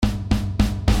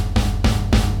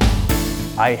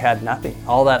I had nothing.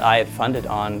 All that I had funded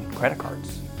on credit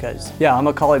cards. Because, I'm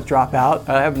a college dropout.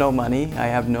 I have no money. I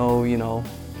have no,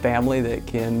 family that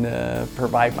can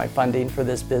provide my funding for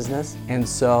this business. And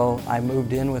so I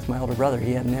moved in with my older brother.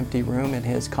 He had an empty room in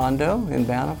his condo in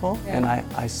Bountiful, and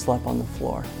I slept on the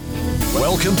floor.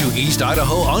 Welcome to East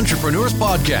Idaho Entrepreneurs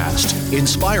Podcast,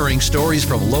 inspiring stories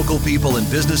from local people and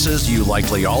businesses you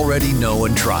likely already know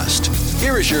and trust.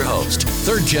 Here is your host,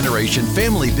 third-generation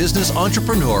family business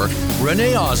entrepreneur,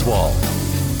 Renee Oswald.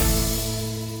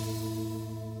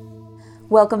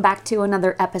 Welcome back to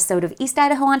another episode of East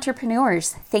Idaho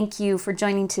Entrepreneurs. Thank you for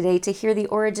joining today to hear the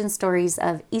origin stories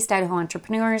of East Idaho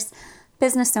entrepreneurs,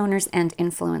 business owners, and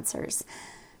influencers.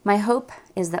 My hope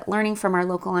is that learning from our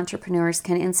local entrepreneurs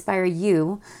can inspire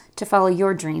you to follow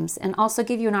your dreams and also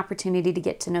give you an opportunity to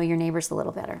get to know your neighbors a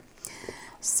little better.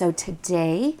 So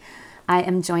today, I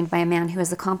am joined by a man who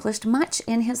has accomplished much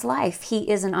in his life. He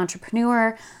is an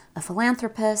entrepreneur, a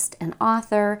philanthropist, an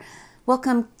author.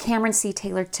 Welcome, Cameron C.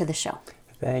 Taylor, to the show.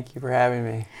 Thank you for having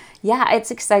me. Yeah,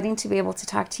 it's exciting to be able to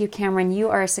talk to you, Cameron. You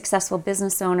are a successful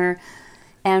business owner,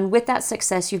 and with that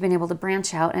success, you've been able to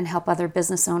branch out and help other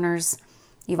business owners.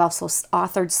 You've also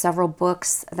authored several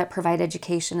books that provide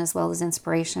education as well as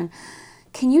inspiration.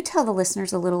 Can you tell the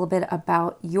listeners a little bit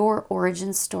about your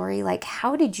origin story? Like,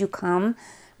 how did you come?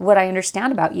 What I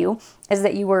understand about you is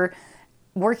that you were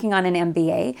working on an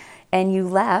MBA and you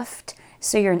left,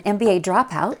 so you're an MBA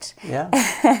dropout.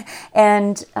 Yeah.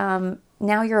 And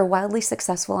now you're a wildly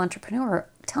successful entrepreneur.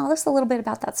 Tell us a little bit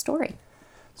about that story.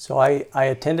 So I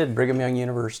attended Brigham Young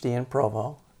University in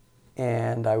Provo,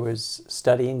 and I was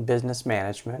studying business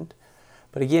management.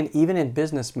 But again, even in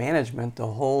business management, the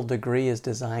whole degree is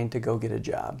designed to go get a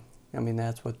job. I mean,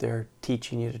 that's what they're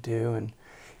teaching you to do, and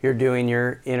you're doing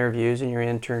your interviews and your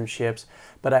internships.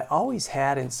 But I always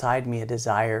had inside me a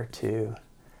desire to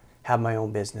have my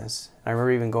own business. I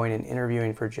remember even going and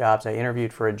interviewing for jobs. I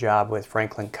interviewed for a job with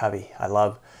Franklin Covey. I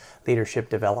love leadership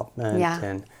development,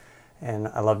 and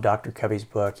I love Dr. Covey's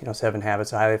book, 7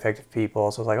 Habits of Highly Effective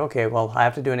People. So I was like, okay, well, I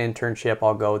have to do an internship.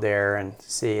 I'll go there and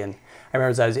see. And I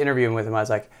remember as I was interviewing with him, I was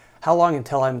like, how long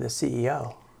until I'm the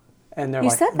CEO? And they're You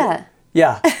like, said that.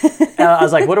 Yeah. And I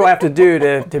was like, what do I have to do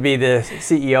to be the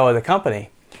CEO of the company?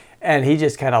 And he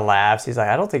just kind of laughs. He's like,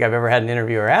 I don't think I've ever had an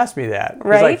interviewer ask me that.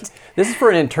 Right. He's like, this is for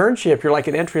an internship. You're like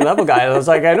an entry-level guy. And I was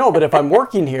like, I know, but if I'm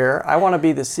working here, I want to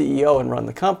be the CEO and run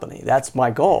the company. That's my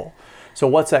goal. So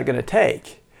what's that going to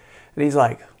take? And he's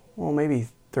like, well, maybe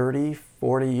 30,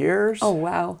 40 years. Oh,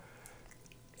 wow.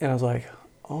 And I was like,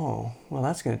 oh, well,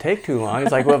 that's going to take too long.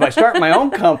 He's like, well, if I start my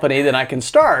own company, then I can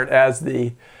start as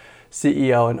the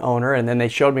CEO and owner. And then they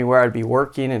showed me where I'd be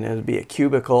working, and it would be a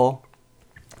cubicle.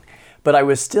 But I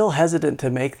was still hesitant to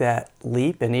make that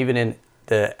leap. And even in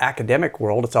the academic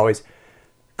world, it's always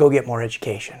go get more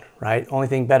education, right? Only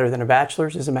thing better than a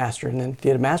bachelor's is a master's. And then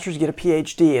get a master's, get a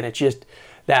PhD. And it's just,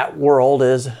 that world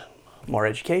is more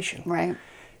education. Right.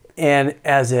 And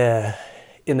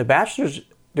in the bachelor's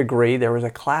degree, there was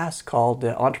a class called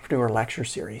the Entrepreneur Lecture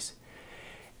Series.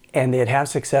 And they'd have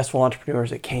successful entrepreneurs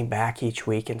that came back each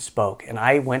week and spoke. And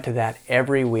I went to that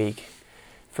every week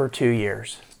for 2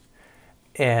 years.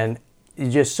 And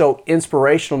it's just so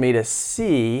inspirational to me to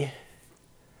see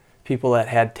people that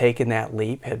had taken that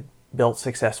leap, had built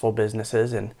successful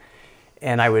businesses, and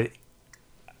I would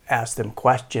ask them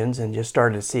questions and just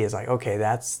started to see, it's like, okay,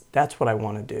 that's what I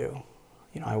want to do.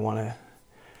 I want to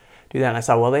do that. And I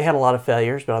saw, well, they had a lot of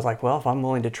failures, but I was like, well, if I'm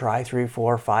willing to try 3,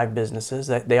 4, 5 businesses,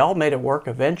 they all made it work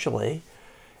eventually.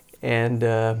 And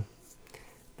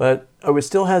but I was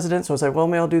still hesitant, so I was like, well,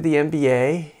 maybe I'll do the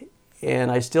MBA.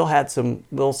 And I still had some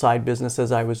little side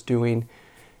businesses I was doing,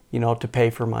 to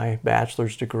pay for my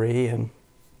bachelor's degree.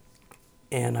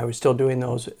 And I was still doing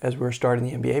those as we were starting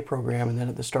the MBA program. And then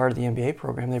at the start of the MBA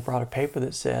program, they brought a paper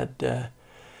that said,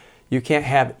 you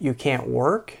can't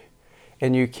work,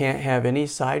 and you can't have any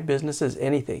side businesses,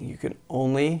 anything. You can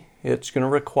only, it's going to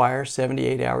require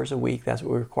 78 hours a week. That's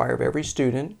what we require of every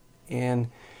student.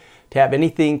 And to have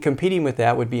anything competing with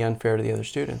that would be unfair to the other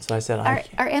students. And I said,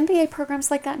 Are MBA programs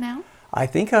like that now? I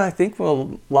think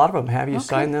well, a lot of them have you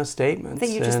sign those statements. That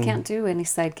you just can't do any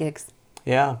side gigs.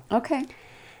 Yeah. Okay.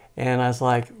 And I was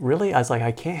like, really? I was like,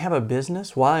 I can't have a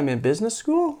business while I'm in business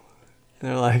school? And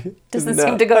they're like, doesn't no.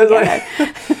 seem to go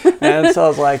together. And so I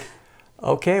was like,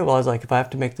 okay, well, I was like, if I have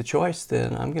to make the choice,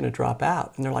 then I'm going to drop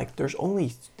out. And they're like, there's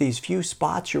only these few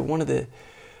spots. You're one of the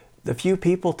few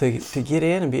people to get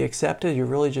in and be accepted. You're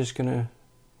really just going to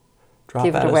drop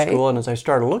out of school. And as I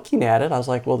started looking at it, I was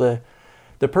like, well,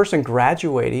 the person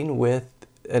graduating with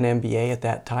an MBA at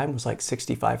that time was like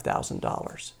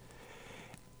 $65,000.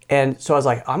 And so I was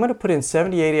like, I'm going to put in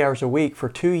 70, 80 hours a week for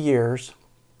 2 years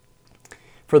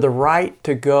for the right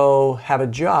to go have a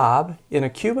job in a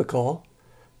cubicle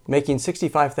making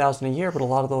 $65,000 a year, but a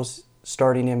lot of those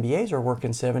starting MBAs are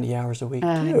working 70 hours a week too.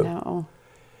 I know.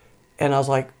 And I was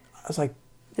like,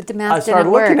 The demand I started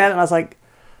didn't work. looking at it and I was like,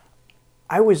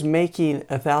 I was making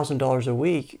 $1,000 a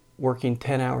week working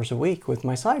 10 hours a week with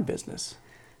my side business.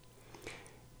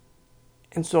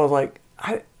 And so I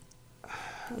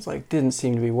was like, didn't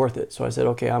seem to be worth it. So I said,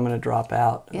 okay, I'm going to drop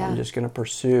out. And I'm just going to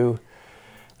pursue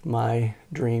my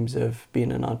dreams of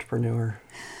being an entrepreneur.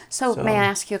 So may I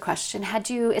ask you a question?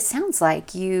 It sounds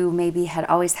like you maybe had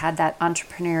always had that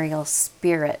entrepreneurial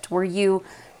spirit. Were you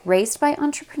raised by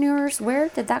entrepreneurs? Where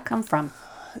did that come from?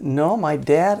 No, my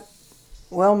dad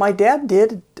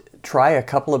did try a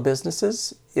couple of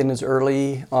businesses in his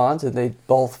early on, and they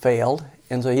both failed.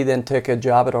 And so he then took a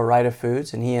job at Ore-Ida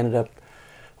Foods, and he ended up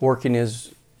working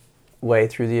his way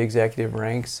through the executive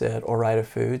ranks at Ore-Ida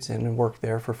Foods and worked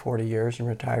there for 40 years and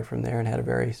retired from there and had a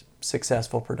very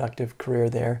successful, productive career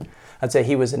there. I'd say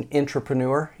he was an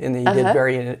entrepreneur in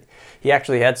that he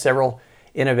actually had several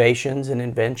innovations and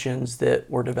inventions that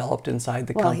were developed inside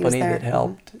the company that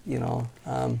helped,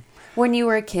 When you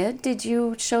were a kid, did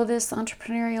you show this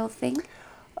entrepreneurial thing?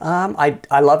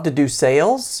 I love to do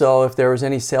sales, so if there was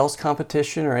any sales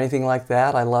competition or anything like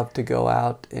that, I love to go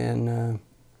out and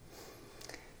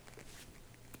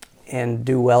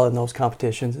do well in those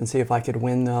competitions and see if I could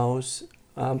win those.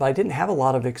 But I didn't have a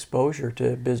lot of exposure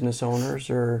to business owners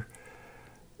or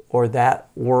that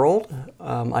world.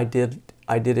 I did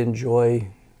enjoy,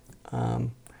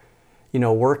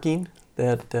 working.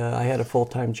 I had a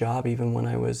full-time job even when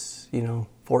I was,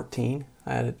 14.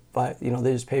 They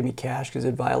just paid me cash because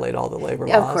it violated all the labor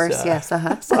laws. Of course, yes.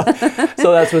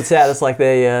 So that's what's sad. It's like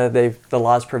the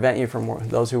laws prevent you from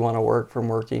those who want to work from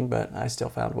working, but I still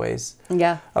found ways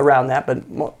around that. But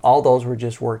all those were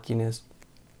just working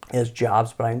as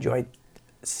jobs. But I enjoyed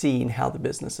seeing how the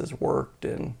businesses worked,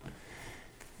 and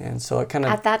so it kind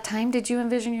of. At that time, did you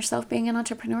envision yourself being an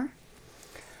entrepreneur?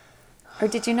 Or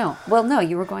did you know? Well, no,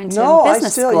 you were going to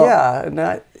business school. And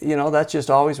that's just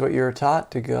always what you're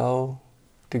taught, to go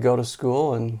to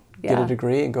school and get a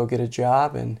degree and go get a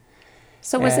job.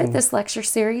 So was it this lecture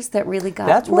series that really got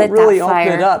that's lit what really that fire?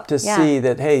 opened it up to see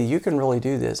that, hey, you can really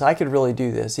do this. I could really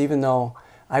do this, even though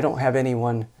I don't have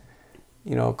anyone,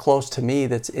 close to me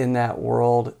that's in that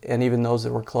world. And even those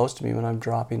that were close to me when I'm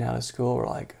dropping out of school were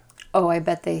like, oh, I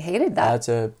bet they hated that. That's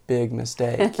a big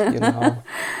mistake,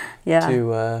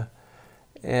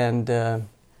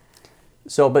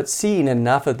 But seeing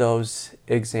enough of those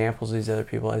examples of these other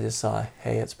people, I just saw,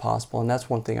 hey, it's possible. And that's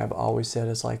one thing I've always said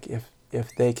is like,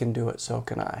 if they can do it, so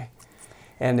can I.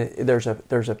 And there's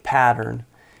a pattern.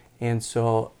 And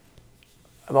so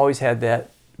I've always had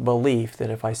that belief that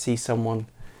if I see someone,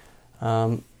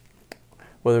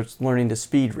 whether it's learning to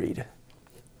speed read,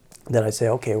 that I say,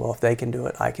 okay, well, if they can do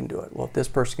it, I can do it. Well, if this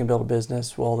person can build a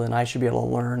business, well, then I should be able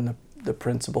to learn the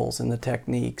principles and the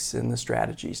techniques and the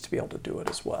strategies to be able to do it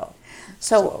as well.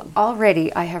 So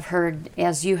already I have heard,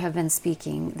 as you have been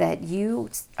speaking, that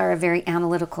you are a very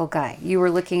analytical guy. You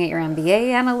were looking at your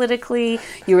MBA analytically.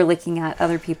 You were looking at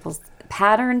other people's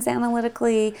patterns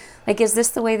analytically. Like, is this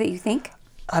the way that you think?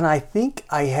 And I think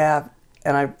I have,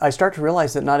 and I start to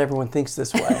realize that not everyone thinks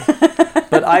this way.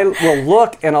 But I will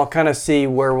look and I'll kind of see,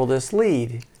 where will this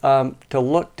lead?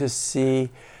 To see,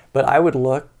 but I would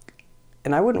look,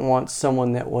 and I wouldn't want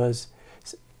someone that was,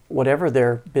 whatever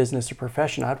their business or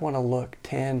profession, I'd want to look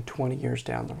 10, 20 years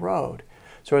down the road.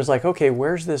 So I was like, okay,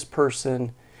 where's this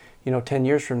person, 10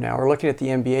 years from now? Or looking at the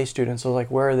MBA students, I was like,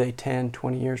 where are they 10,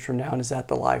 20 years from now? And is that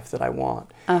the life that I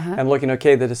want? And looking,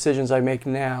 okay, the decisions I make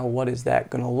now, what is that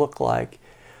going to look like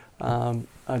down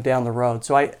the road?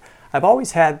 So I've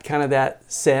always had kind of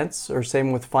that sense, or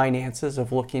same with finances,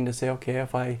 of looking to say, okay,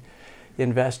 if I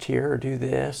invest here or do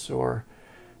this or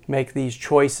make these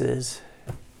choices,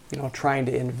 trying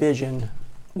to envision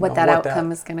what that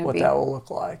outcome is going to be. What that will look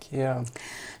like,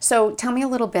 So tell me a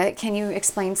little bit, can you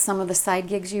explain some of the side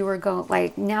gigs you were going,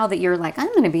 like now that you're like, I'm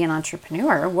going to be an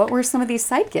entrepreneur, what were some of these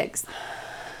side gigs?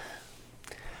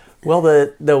 Well,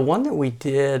 the one that we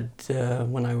did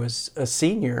when I was a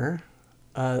senior,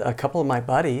 a couple of my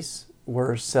buddies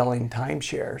were selling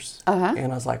timeshares.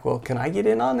 And I was like, well, can I get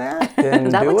in on that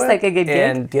and that do looks it? Like a good gig.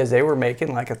 And because they were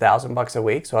making like $1,000 a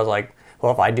week, so I was like,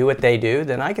 well, if I do what they do,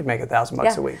 then I could make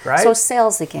 $1,000 a week, right? So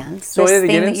sales again. So this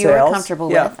thing that you were comfortable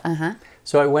with.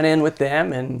 So I went in with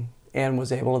them and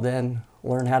was able to then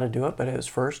learn how to do it. But it was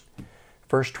first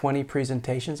 20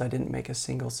 presentations, I didn't make a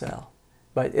single sale.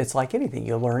 But it's like anything,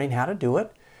 you're learning how to do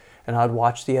it. And I'd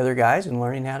watch the other guys and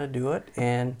learning how to do it.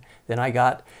 And then I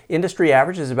got, industry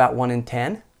average is about 1 in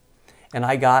 10. And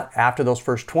I got, after those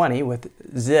first 20 with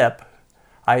Zip,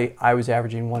 I was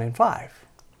averaging 1 in 5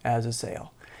 as a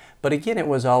sale. But again, it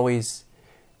was always,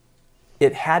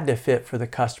 it had to fit for the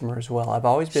customer as well. I've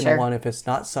always been Sure. one, if it's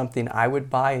not something I would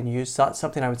buy and use, not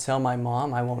something I would sell my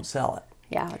mom, I won't sell it.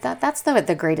 Yeah, that's what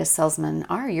the greatest salesmen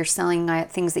are. You're selling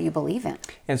things that you believe in.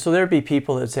 And so there'd be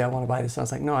people that say, I want to buy this. And I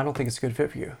was like, no, I don't think it's a good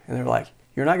fit for you. And they're like,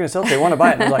 you're not going to sell it. They want to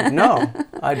buy it. And I was like, no,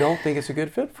 I don't think it's a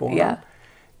good fit for them. Yeah.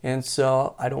 And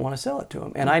so I don't want to sell it to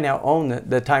them. And I now own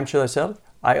the timeshare that I sell,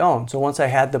 I own. So once I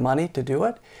had the money to do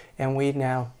it, and we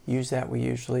now use that, we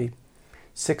usually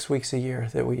 6 weeks a year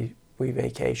that we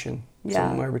vacation. Yeah.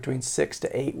 Somewhere between 6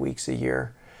 to 8 weeks a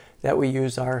year that we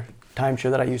use our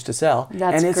timeshare that I used to sell.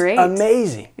 That's and it's great.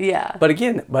 amazing. Yeah. But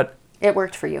again, It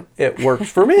worked for you. it works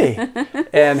for me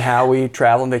and how we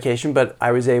travel and vacation. But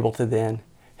I was able to then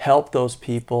help those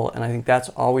people. And I think that's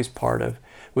always part of,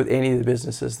 with any of the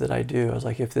businesses that I do, I was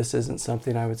like, if this isn't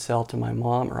something I would sell to my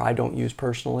mom or I don't use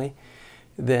personally,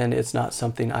 then it's not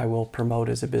something I will promote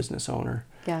as a business owner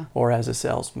Yeah. or as a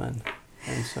salesman.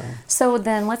 And So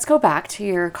then let's go back to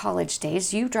your college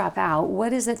days. You drop out.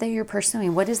 What is it that you're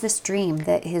pursuing? What is this dream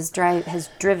that has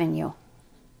driven you?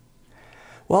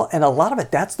 well, and a lot of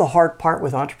it, that's the hard part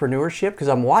with entrepreneurship, because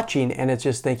I'm watching and it's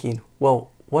just thinking,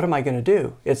 well, what am I going to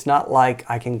do? It's not like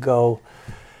I can go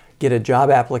get a job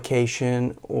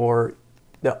application, or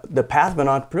the path of an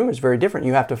entrepreneur is very different.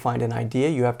 You have to find an idea,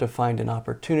 you have to find an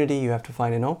opportunity, you have to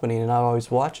find an opening. And I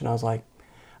always watch and I was like,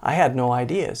 I had no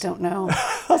ideas. Don't know.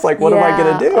 I was like, what am I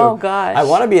going to do? Oh, gosh. I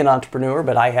want to be an entrepreneur,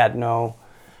 but I had no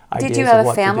ideas. Did you have of a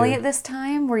what to family do. at this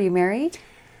time? Were you married?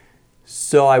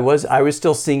 So I was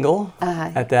still single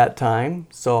at that time.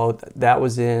 So that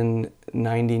was in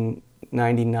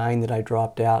 1999 that I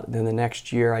dropped out. Then the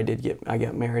next year I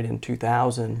got married in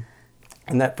 2000.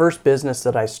 And that first business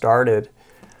that I started,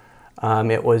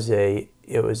 it was a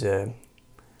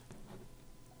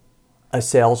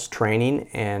sales training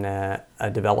and a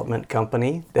development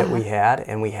company that we had,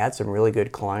 and we had some really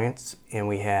good clients, and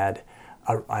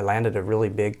I landed a really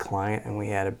big client, and we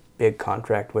had a big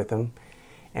contract with them,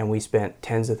 and we spent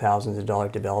tens of thousands of dollars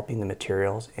developing the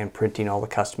materials and printing all the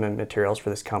custom materials for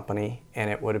this company, and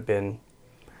it would have been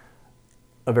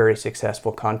a very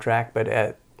successful contract.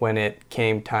 But when it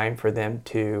came time for them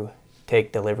to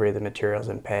take delivery of the materials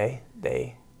and pay,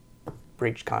 they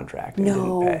breached contract and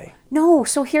didn't pay. No.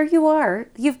 So here you are.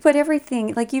 You've put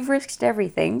everything, like you've risked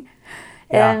everything.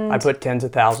 Yeah, And I put tens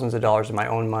of thousands of dollars of my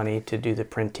own money to do the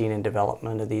printing and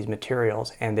development of these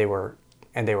materials, and they were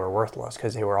worthless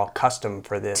because they were all custom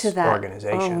for this to that.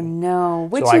 organization. Oh no.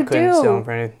 What'd so you I couldn't do? sell them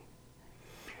for anything.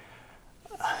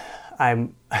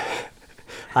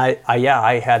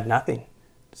 I had nothing.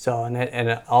 So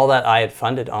and all that I had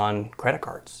funded on credit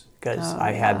cards, because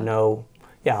I had no.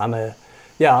 I'm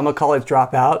a college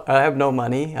dropout. I have no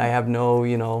money. I have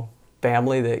no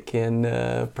family that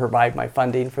can provide my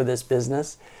funding for this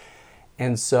business.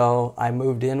 And so I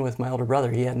moved in with my older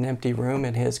brother. He had an empty room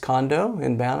in his condo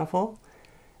in Bountiful.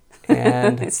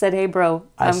 And It said, hey, bro,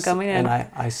 I'm coming in. And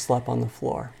I slept on the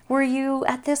floor. Were you,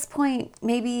 at this point,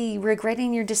 maybe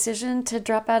regretting your decision to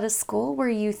drop out of school? Were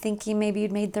you thinking maybe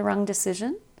you'd made the wrong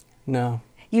decision? No.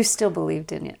 You still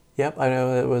believed in it. Yep, I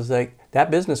know. It was like, that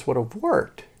business would have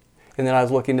worked. And then I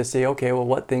was looking to see, okay, well,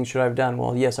 what things should I have done?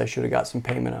 Well, yes, I should have got some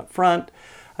payment up front.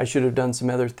 I should have done some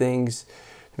other things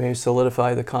to maybe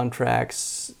solidify the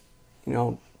contracts,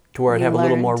 to where I'd have a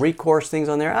little more recourse things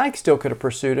on there. I still could have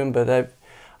pursued them, but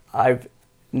I've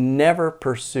never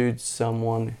pursued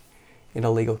someone in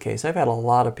a legal case. I've had a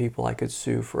lot of people I could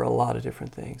sue for a lot of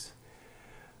different things.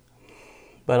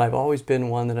 But I've always been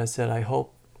one that I said, I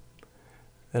hope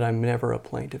that I'm never a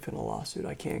plaintiff in a lawsuit.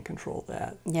 I can't control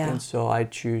that. Yeah. And so I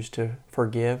choose to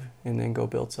forgive and then go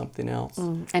build something else.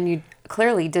 And you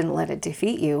clearly didn't let it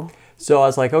defeat you. So I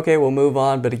was like, okay, we'll move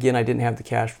on. But again, I didn't have the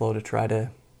cash flow to try to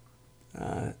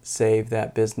save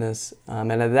that business.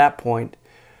 And at that point,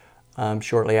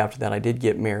 shortly after that, I did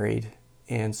get married.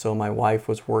 And so my wife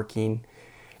was working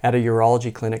at a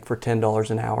urology clinic for $10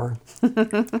 an hour.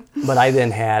 But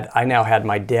I now had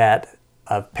my debt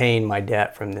of paying my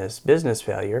debt from this business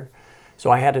failure.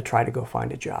 So I had to try to go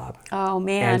find a job. Oh,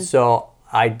 man. And so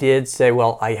I did say,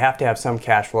 well, I have to have some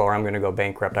cash flow or I'm going to go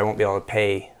bankrupt. I won't be able to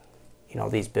pay,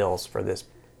 these bills for this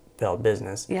failed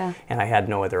business. Yeah. And I had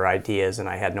no other ideas and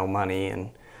I had no money. And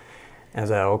I was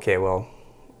like, okay, well,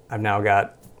 I've now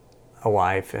got a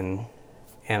wife and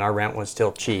our rent was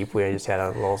still cheap. We just had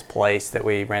a little place that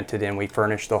we rented in. We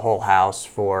furnished the whole house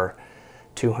for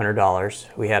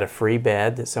 $200. We had a free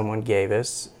bed that someone gave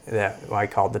us that I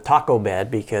called the taco bed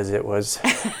because it was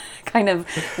kind of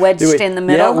wedged in the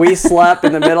middle. Yeah, we slept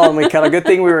in the middle and we cuddled. Good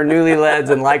thing we were newlyweds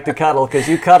and liked to cuddle, because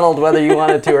you cuddled whether you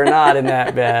wanted to or not in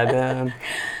that bed.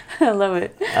 I love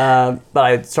it. But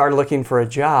I started looking for a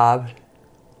job.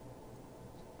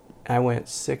 I went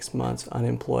 6 months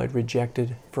unemployed,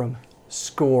 rejected from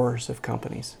scores of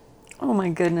companies. Oh my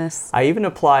goodness. I even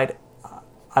applied.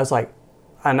 I was like,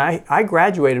 and I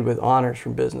graduated with honors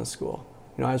from business school.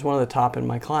 You know, I was one of the top in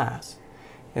my class.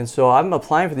 And so I'm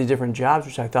applying for these different jobs,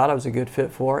 which I thought I was a good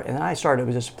fit for. And then I started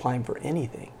just applying for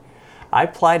anything. I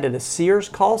applied at a Sears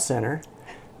call center.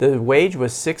 The wage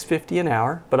was $6.50 an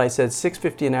hour, but I said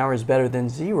 $6.50 an hour is better than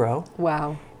zero.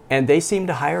 Wow. And they seemed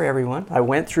to hire everyone. I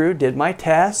went through, did my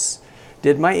tests,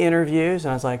 did my interviews,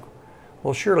 and I was like,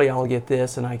 well, surely I'll get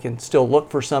this and I can still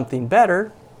look for something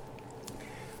better.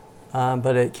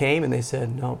 But it came and they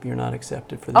said, nope, you're not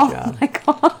accepted for the job. Oh my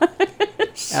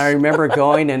gosh. And I remember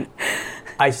going, and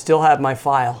I still have my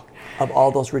file of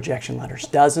all those rejection letters.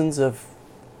 Dozens of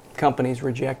companies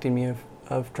rejecting me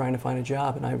of trying to find a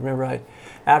job. And I remember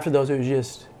after those, it was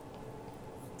just,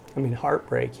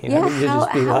 heartbreaking. Yeah,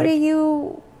 how do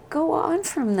you go on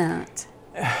from that?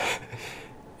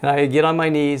 And I'd get on my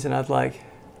knees and I was like,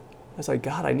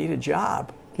 God, I need a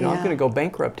job. I'm going to go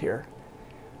bankrupt here.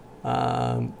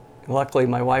 Luckily,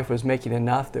 my wife was making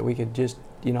enough that we could just,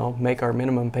 make our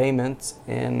minimum payments.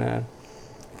 And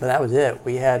but that was it.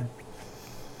 We had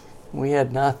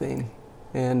nothing.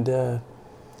 And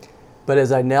but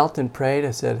as I knelt and prayed,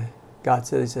 He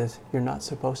says, you're not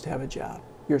supposed to have a job.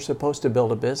 You're supposed to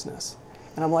build a business.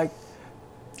 And I'm like,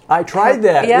 I tried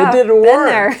that. Yeah, it didn't work.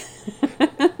 There.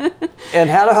 And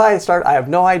how do I start? I have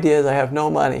no ideas. I have no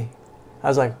money. I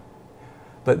was like,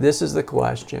 but this is the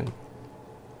question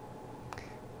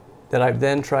that I've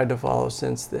then tried to follow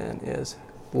since then is,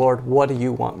 Lord, what do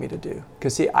you want me to do?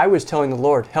 Because see, I was telling the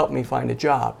Lord, help me find a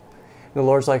job. And the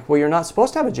Lord's like, well, you're not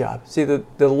supposed to have a job. See, the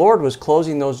Lord was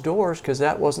closing those doors because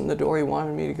that wasn't the door He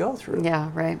wanted me to go through. Yeah,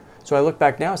 right. So I look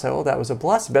back now and say, oh, that was a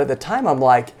blessing. But at the time, I'm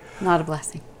like, not a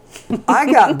blessing.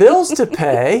 I got bills to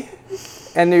pay.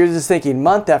 And you're just thinking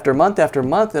month after month after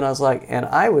month. And I was like, and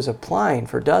I was applying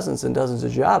for dozens and dozens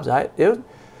of jobs. Applying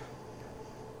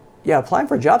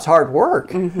for a job's hard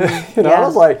work. Mm-hmm. I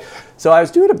was like, so I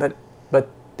was doing it, but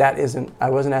I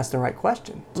wasn't asking the right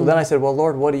question. So then I said, well,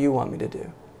 Lord, what do you want me to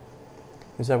do?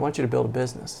 He said, I want you to build a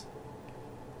business.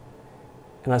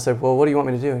 And I said, well, what do you want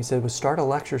me to do? He said, well, start a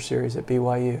lecture series at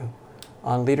BYU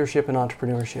on leadership and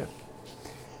entrepreneurship.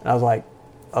 And I was like,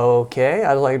 okay.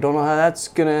 I was like, I don't know how that's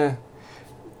going to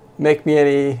make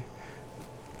me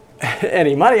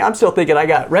any money. I'm still thinking I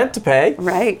got rent to pay.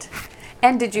 Right.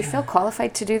 And did you feel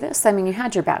qualified to do this? I mean, you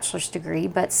had your bachelor's degree,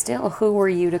 but still, who were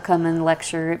you to come and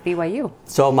lecture at BYU?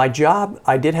 So my job,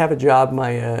 I did have a job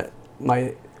my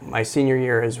senior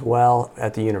year as well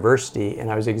at the university, and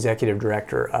I was executive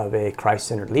director of a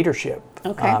Christ-centered leadership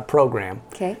program.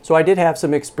 Okay. So I did have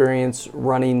some experience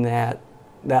running that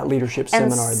leadership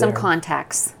seminar there. And some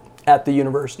contacts. At the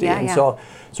university. Yeah, and yeah.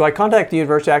 So I contacted the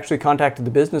university, actually contacted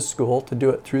the business school to do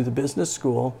it through the business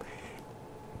school.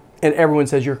 And everyone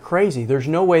says, you're crazy. There's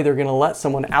no way they're going to let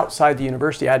someone outside the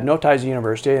university. I had no ties to the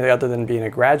university other than being a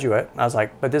graduate. I was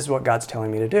like, but this is what God's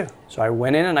telling me to do. So I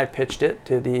went in and I pitched it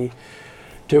to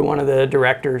one of the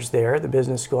directors there at the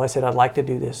business school. I said, I'd like to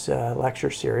do this lecture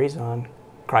series on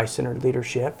Christ-centered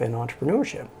leadership and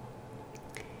entrepreneurship.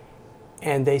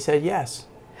 And they said yes.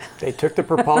 They took the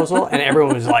proposal and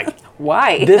everyone was like,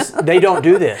 why? They don't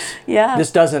do this. Yeah.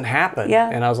 This doesn't happen. Yeah.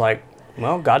 And I was like,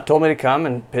 well, God told me to come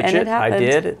and pitch And it. I happened.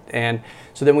 did. And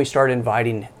so then we started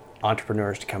inviting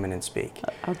entrepreneurs to come in and speak.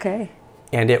 Okay.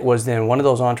 And it was then one of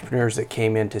those entrepreneurs that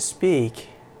came in to speak.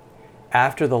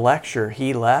 After the lecture,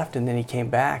 he left and then he came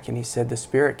back and he said, the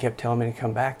Spirit kept telling me to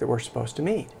come back that we're supposed to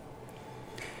meet.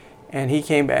 And he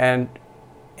came and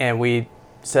we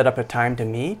set up a time to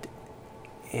meet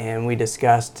and we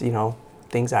discussed,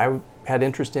 things I had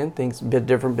interest in, things, a bit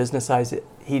different business size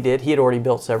he did. He had already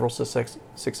built several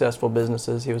successful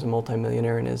businesses. He was a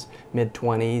multimillionaire in his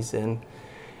mid-20s.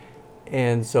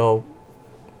 And so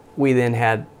we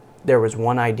then there was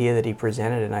one idea that he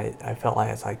presented, and I felt like,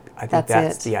 I think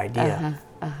that's the idea.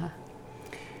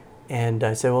 And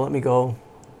I said, well, let me go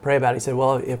pray about it. He said,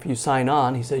 well, if you sign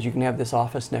on, he says, you can have this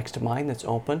office next to mine that's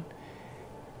open,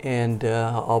 and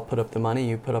I'll put up the money,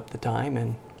 you put up the time,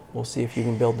 and we'll see if you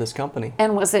can build this company.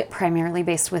 And was it primarily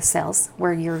based with sales,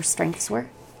 where your strengths were?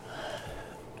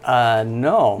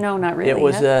 No. No, not really. It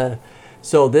was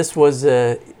so this was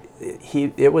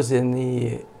it was in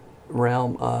the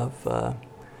realm of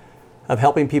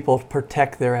helping people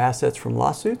protect their assets from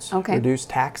lawsuits, Okay. reduce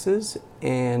taxes,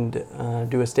 and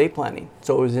do estate planning.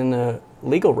 So it was in the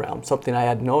legal realm, something I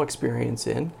had no experience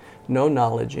in, no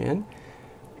knowledge in,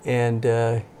 and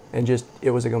just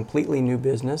it was a completely new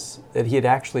business that he had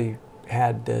actually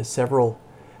had several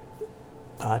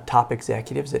top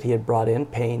executives that he had brought in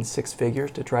paying six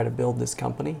figures to try to build this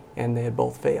company, and they had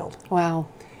both failed. Wow.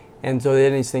 And so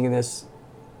then he's thinking this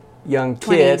young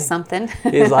 20 kid something.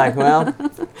 he's like, well,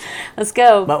 let's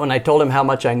go. but when I told him how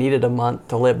much I needed a month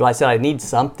to live, but I said I need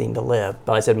something to live,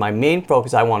 but I said my main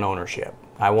focus, I want ownership.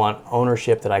 I want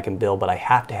ownership that I can build, but I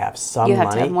have to have some money. You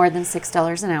have to have more than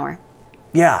 $6 an hour.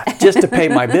 Yeah, just to pay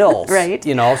my bills. Right.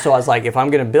 You know, so I was like, if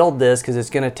I'm going to build this, because it's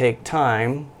going to take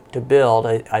time to build,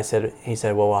 he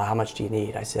said, well, how much do you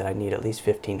need? I said, I need at least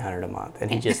 $1,500 a month. And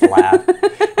he just laughed.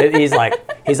 He's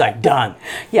like, done.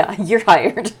 Yeah, you're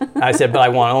hired. I said, but I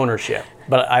want ownership.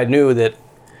 But I knew that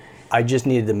I just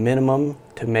needed the minimum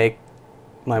to make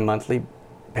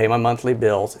pay my monthly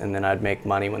bills, and then I'd make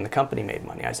money when the company made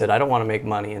money. I said, I don't want to make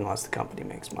money unless the company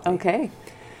makes money. Okay.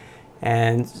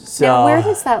 And so... Now, where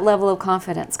does that level of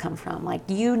confidence come from? Like,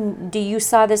 you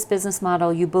saw this business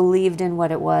model, you believed in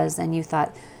what it was, and you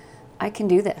thought, I can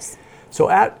do this. So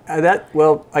I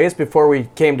guess before we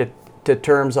came to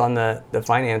terms on the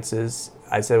finances,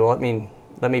 I said, well,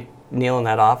 let me kneel in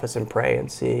that office and pray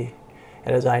and see.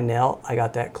 And as I knelt, I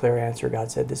got that clear answer.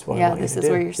 God said, this is what I want you to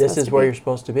do. This is where you're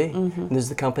supposed to be. Mm-hmm. And this is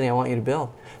the company I want you to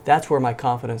build. That's where my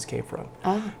confidence came from.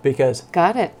 Oh, because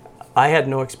got it. I had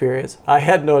no experience. I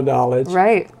had no knowledge.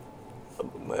 Right.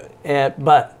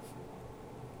 But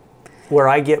where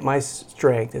I get my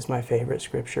strength is my favorite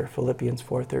scripture, Philippians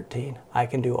 4:13. I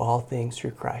can do all things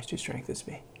through Christ who strengthens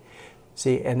me.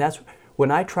 See, and that's when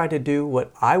I try to do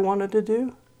what I wanted to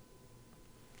do,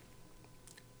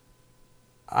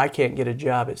 I can't get a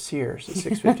job at Sears at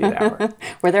 $6.50 an hour.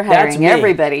 Where they're hiring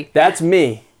everybody. That's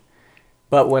me.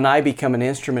 But when I become an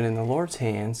instrument in the Lord's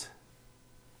hands,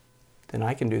 then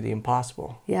I can do the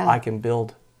impossible. Yeah. I can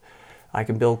build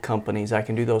companies. I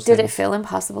can do those things. Did it feel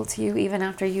impossible to you even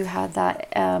after you had that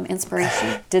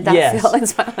inspiration? Did that yes. feel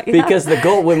inspiring? Yeah. Because the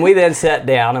goal, when we then sat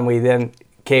down and we then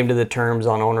came to the terms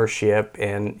on ownership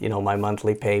and, my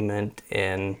monthly payment,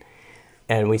 and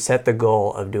we set the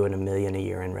goal of doing $1 million a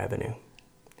year in revenue.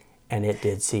 And it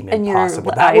did seem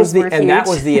impossible. That was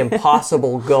the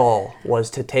impossible goal, was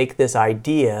to take this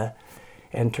idea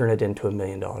and turn it into $1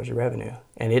 million of revenue.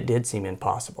 And it did seem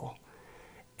impossible.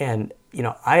 And,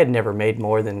 I had never made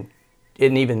more than,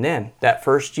 and even then, that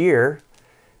first year,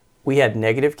 we had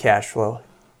negative cash flow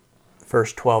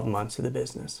first 12 months of the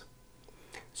business.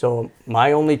 So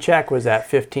my only check was at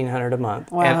 $1,500 a month.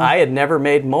 Wow. And I had never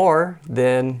made more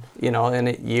than, in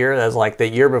a year. That was like the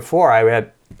year before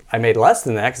I made less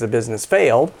than that because the business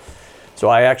failed. So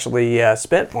I actually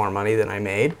spent more money than I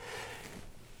made.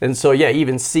 And so,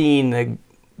 even seeing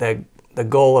the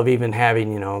goal of even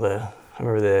having, I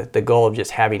remember the goal of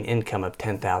just having income of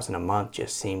 $10,000 a month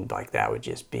just seemed like that would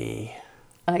just be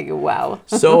wow.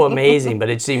 so amazing, but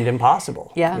it seemed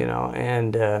impossible. Yeah.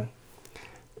 And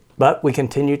but we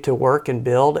continued to work and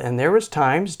build, and there was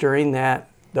times during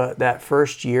that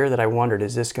first year that I wondered,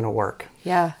 is this going to work?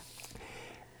 Yeah.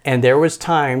 And there was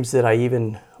times that I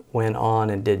even went on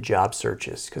and did job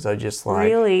searches because I was just like,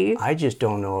 really? I just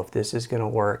don't know if this is going to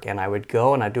work. And I would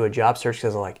go and I'd do a job search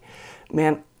because I'm like,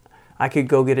 man, I could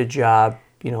go get a job,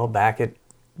 back at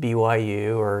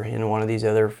BYU or in one of these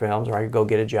other films, or I could go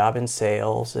get a job in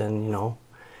sales, and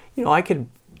I could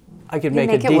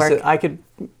make a decent, I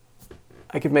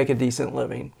could make a decent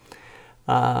living.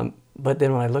 But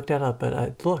then when I looked at it,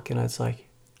 I'd look and it's like,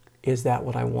 is that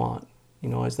what I want?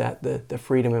 Is that the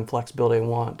freedom and flexibility I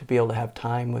want, to be able to have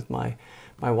time with my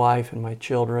wife and my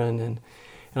children? And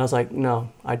I was like,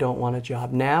 no, I don't want a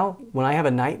job. Now, when I have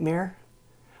a nightmare,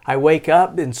 I wake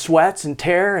up in sweats and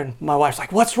tear, and my wife's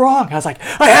like, what's wrong? I was like,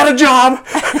 I had a job.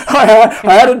 I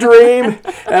had a dream,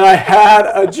 and I had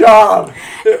a job.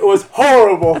 It was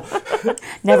horrible.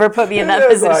 Never put me in that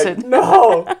position. Like,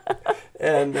 no.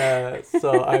 And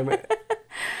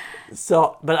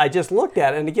but I just looked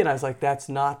at it, and again, I was like, that's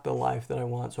not the life that I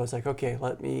want. So I was like, okay,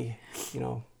 let me,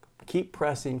 keep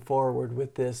pressing forward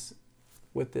with this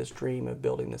dream of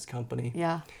building this company.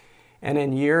 Yeah. And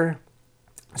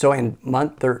in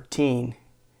month 13,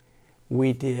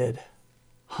 we did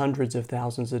hundreds of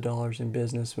thousands of dollars in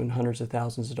business and hundreds of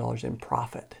thousands of dollars in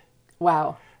profit.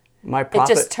 Wow. It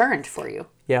just turned for you.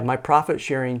 Yeah, my profit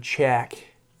sharing check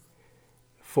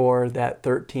for that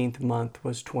 13th month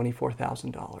was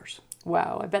 $24,000.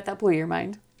 Wow, I bet that blew your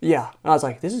mind. Yeah, I was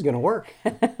like, this is going to work.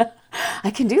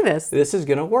 I can do this. This is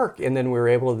going to work. And then we were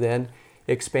able to then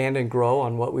expand and grow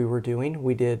on what we were doing.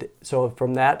 We did, so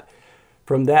from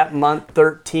from that month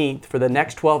 13th, for the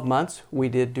next 12 months, we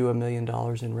did do $1 million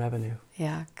in revenue.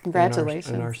 Yeah,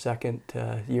 congratulations. In our second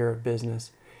year of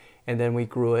business. And then we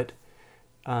grew it.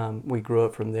 We grew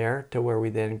it from there to where we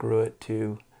then grew it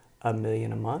to $1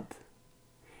 million a month.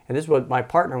 And this is what my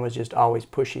partner was just always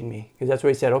pushing me, because that's what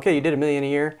he said. Okay, you did $1 million a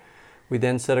year. We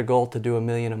then set a goal to do $1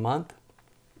 million a month,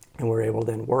 and we were able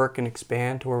to then work and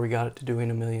expand to where we got it to doing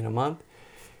 $1 million a month.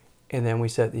 And then we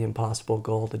set the impossible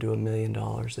goal to do $1 million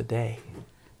a day.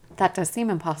 That does seem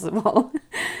impossible.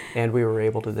 And we were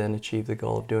able to then achieve the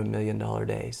goal of doing $1 million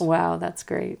days. Wow, that's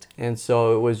great. And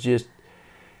so it was just,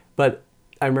 but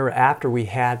I remember after we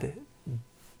had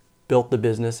built the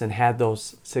business and had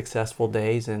those successful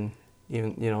days, and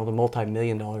even, you know, the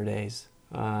multi-million-dollar days,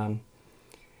 that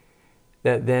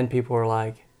then people were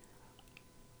like,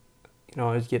 you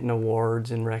know, I was getting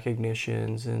awards and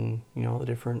recognitions, and, you know, the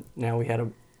different, now we had a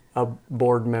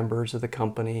board members of the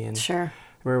company. And sure.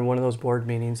 I remember one of those board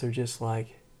meetings, they're just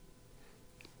like,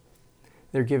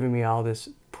 they're giving me all this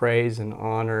praise and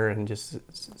honor and just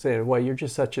saying, well, you're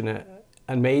just such an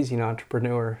amazing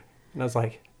entrepreneur. And I was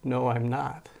like, no, I'm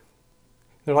not.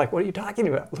 They're like, what are you talking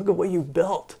about? Look at what you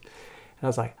built. And I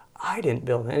was like, I didn't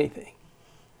build anything.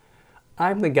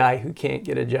 I'm the guy who can't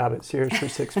get a job at Sears for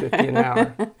 $6.50 an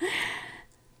hour.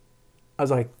 I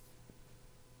was like,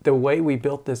 the way we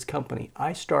built this company,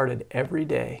 I started every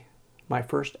day, my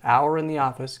first hour in the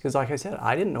office, because like I said,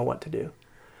 I didn't know what to do.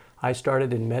 I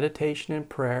started in meditation and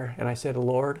prayer, and I said,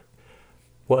 Lord,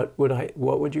 what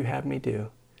would you have me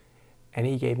do? And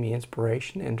he gave me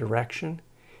inspiration and direction.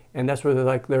 And that's where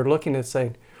they're looking at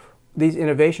saying, these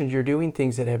innovations, you're doing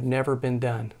things that have never been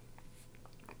done.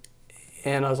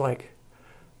 And I was like,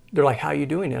 they're like, how are you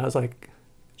doing it? I was like,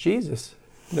 Jesus.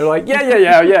 They're like, yeah,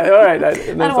 all right. I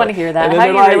don't want to hear that. How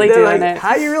are you really doing it?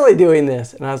 How are you really doing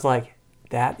this? And I was like,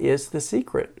 that is the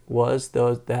secret, was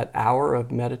that hour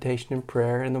of meditation and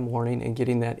prayer in the morning and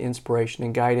getting that inspiration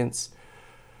and guidance,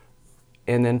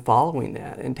 and then following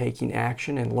that and taking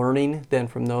action and learning then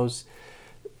from those,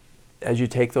 as you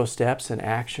take those steps and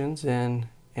actions, and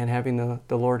having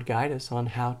the Lord guide us on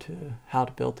how to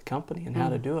build the company and how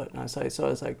to do it. And I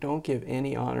was like, don't give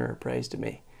any honor or praise to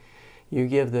me. You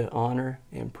give the honor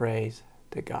and praise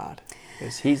to God,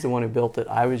 because he's the one who built it.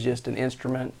 I was just an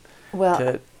instrument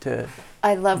to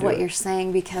I love what you're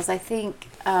saying, because I think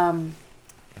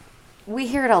we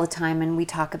hear it all the time, and we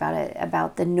talk about it,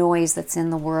 about the noise that's in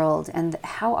the world, and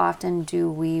how often do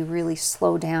we really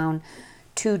slow down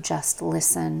to just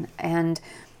listen. And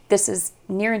this is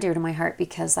near and dear to my heart,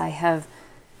 because I have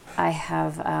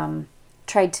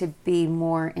tried to be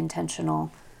more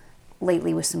intentional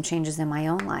lately with some changes in my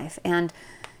own life, and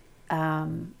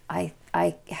I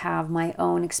have my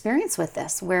own experience with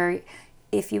this, where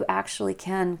if you actually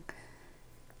can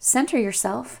center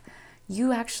yourself,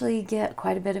 you actually get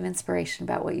quite a bit of inspiration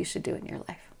about what you should do in your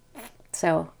life.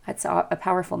 So it's a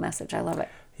powerful message. I love it.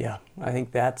 Yeah, I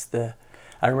think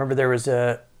I remember there was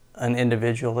an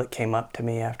individual that came up to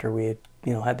me after we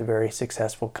had the very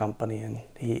successful company, and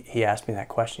he asked me that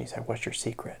question. He said, what's your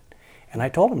secret? And I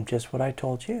told him just what I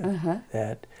told you,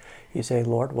 that you say,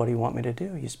 Lord, what do you want me to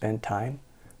do? You spend time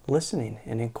listening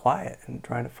and in quiet and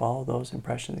trying to follow those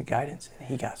impressions and guidance. And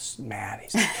he got mad.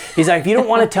 He's like, if you don't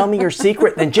want to tell me your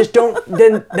secret, then just don't,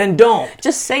 then don't.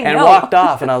 Just say and no. And walked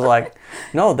off. And I was like,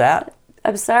 no,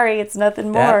 I'm sorry, it's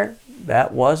nothing more.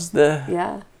 That was the...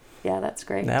 Yeah, that's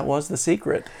great. That was the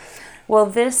secret. Well,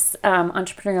 this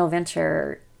entrepreneurial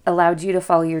venture allowed you to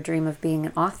follow your dream of being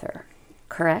an author,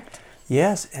 correct?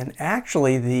 Yes, and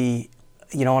actually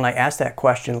when I asked that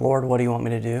question, Lord, what do you want me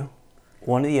to do?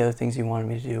 One of the other things he wanted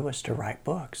me to do was to write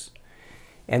books.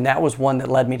 And that was one that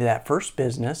led me to that first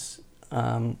business,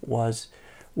 was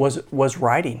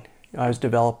writing. I was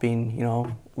developing,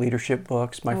 leadership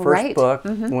books. My first book,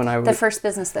 when I was... The first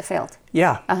business that failed.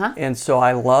 Yeah. And so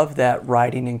I love that,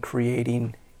 writing and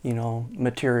creating,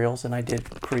 materials. And I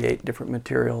did create different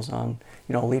materials on,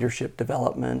 leadership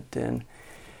development.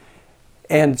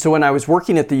 And so when I was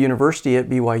working at the university at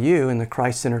BYU in the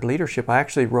Christ-Centered Leadership, I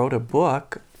actually wrote a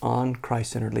book on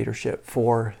Christ-Centered Leadership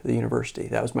for the university.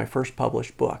 That was my first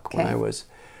published book when I was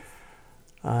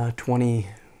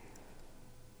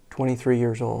 23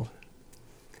 years old.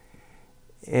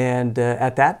 And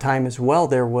at that time as well,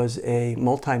 there was a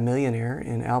multimillionaire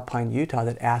in Alpine, Utah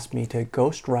that asked me to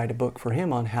ghostwrite a book for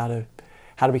him on how to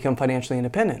become financially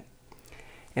independent.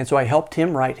 And so I helped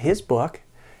him write his book.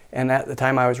 And at the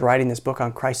time I was writing this book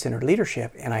on Christ-Centered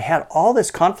Leadership, and I had all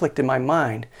this conflict in my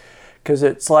mind, because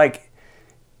it's like,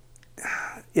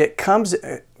 it comes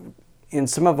in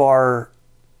some of our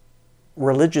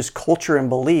religious culture and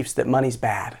beliefs that money's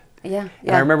bad. Yeah.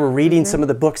 And I remember reading some of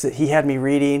the books that he had me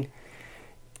reading,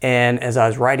 And as I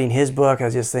was writing his book, I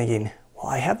was just thinking, well,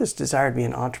 I have this desire to be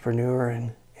an entrepreneur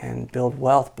and build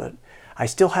wealth, but I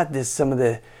still had some of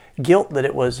the guilt that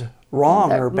it was wrong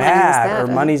That or money was bad, or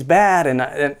right? money's bad.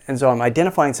 And so I'm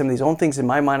identifying some of these own things in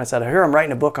my mind. I said, here I'm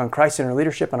writing a book on Christ-centered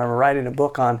leadership, and I'm writing a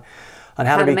book on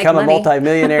how to to make become a money.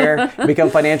 multimillionaire, become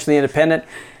financially independent.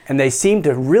 And they seemed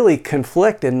to really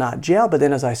conflict and not gel. But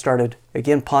then as I started,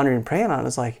 again, pondering and praying on it,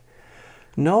 it's like,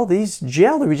 no, these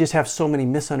gel. We just have so many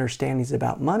misunderstandings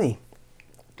about money.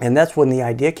 And that's when the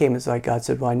idea came. It's like God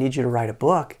said, well, I need you to write a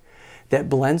book that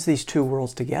blends these two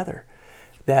worlds together.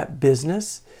 That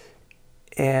business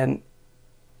and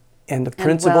the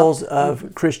principles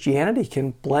of Christianity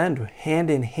can blend hand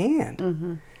in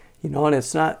hand. You know, and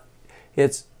it's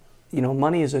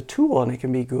money is a tool, and it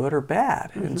can be good or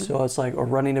bad. And so it's like, or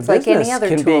running a like any business other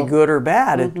can tool. be good or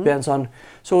bad. It depends on.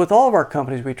 So with all of our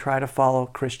companies, we try to follow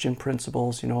Christian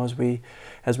principles,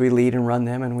 as we lead and run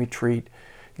them, and we treat,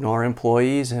 our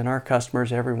employees and our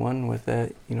customers, everyone with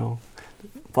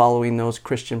following those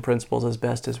Christian principles as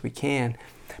best as we can.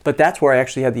 But that's where I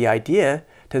actually had the idea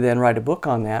to then write a book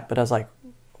on that. But I was like,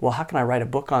 well, how can I write a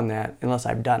book on that unless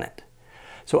I've done it?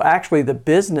 So actually the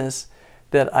business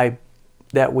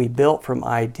that we built from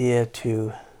idea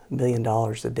to $1 million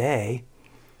a day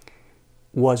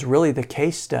was really the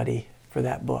case study for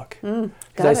that book.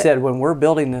 Because I said, when we're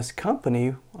building this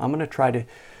company, I'm going to try to,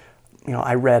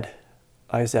 I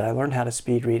learned how to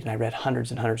speed read, and I read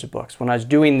hundreds and hundreds of books. When I was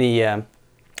doing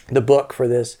the book for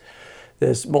this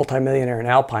multimillionaire in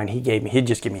Alpine, he'd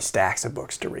just give me stacks of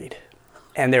books to read.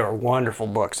 And they were wonderful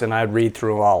books, and I'd read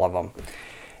through all of them.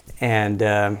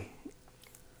 And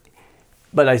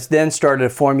but I then started to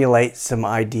formulate some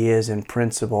ideas and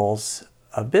principles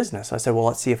of business. I said, well,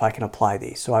 let's see if I can apply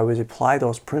these. So I would apply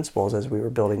those principles as we were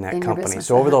building that In your company. business,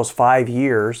 So over those 5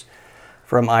 years,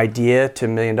 from idea to $1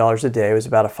 million a day, it was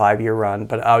about a 5-year run.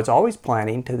 But I was always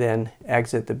planning to then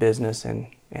exit the business and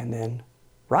then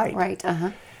write. Right.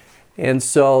 And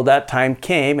so that time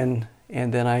came, and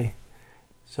then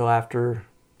so after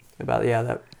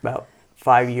about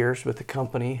 5 years with the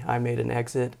company, I made an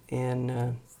exit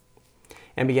and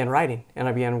began writing. And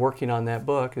I began working on that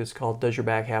book. It's called Does Your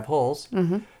Bag Have Holes?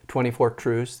 24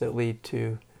 Truths That Lead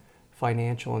to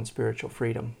Financial and Spiritual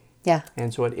Freedom. Yeah.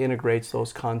 And so it integrates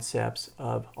those concepts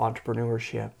of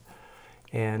entrepreneurship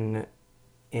and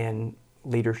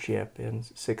leadership and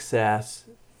success,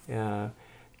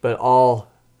 but all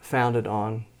founded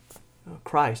on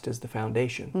Christ as the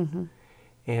foundation.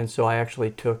 And so I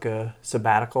actually took a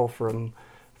sabbatical from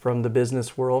the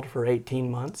business world for 18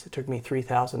 months. It took me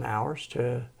 3,000 hours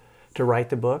to write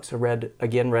the book. So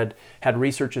had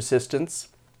research assistants,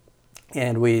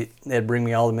 and they'd bring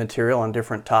me all the material on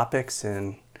different topics,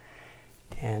 and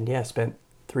spent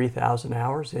 3,000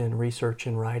 hours in research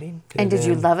and writing. And did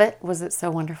you love it? Was it so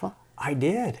wonderful? I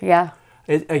did. Yeah.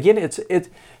 It's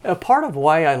a part of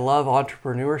why I love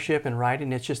entrepreneurship and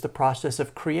writing. It's just the process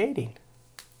of creating.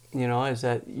 Is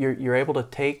that you're able to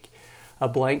take a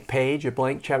blank page, a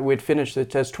blank chapter. We'd finished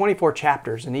it. There's 24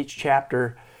 chapters, and each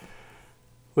chapter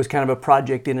was kind of a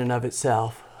project in and of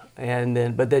itself.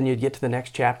 But then you'd get to the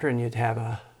next chapter, and you'd have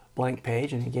a blank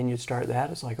page, and again you'd start that.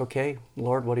 It's like, okay,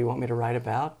 Lord, what do you want me to write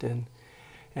about? And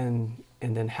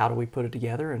then how do we put it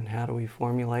together, and how do we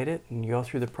formulate it? And you go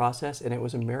through the process, and it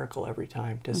was a miracle every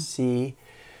time to see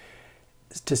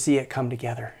it come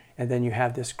together. And then you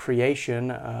have this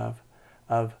creation of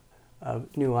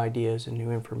new ideas and new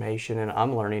information, and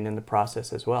I'm learning in the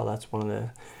process as well. That's one of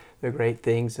the great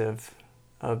things of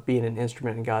being an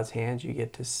instrument in God's hands. You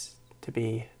get to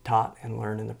be taught and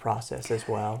learn in the process as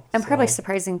well. And probably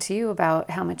surprising to you about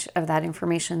how much of that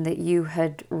information that you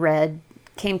had read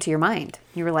came to your mind.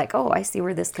 You were like, oh, I see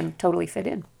where this can totally fit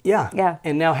in. Yeah.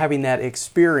 And now having that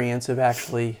experience of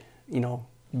actually,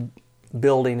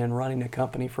 building and running a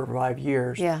company for 5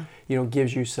 years,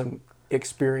 gives you some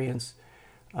experience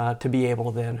to be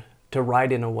able then to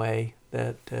write in a way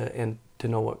that, and to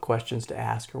know what questions to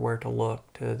ask or where to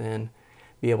look, to then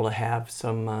be able to have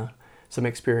some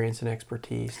experience and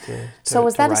expertise to So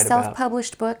was to that a write about.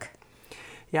 self-published book?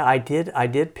 Yeah, I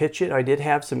did pitch it. I did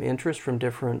have some interest from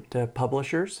different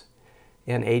publishers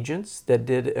and agents that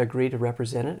did agree to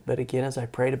represent it. But again, as I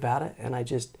prayed about it, and I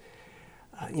just,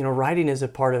 writing is a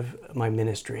part of my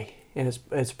ministry, and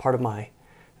it's part of my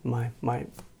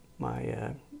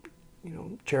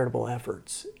charitable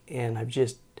efforts. And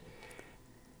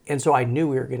so I knew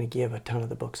we were going to give a ton of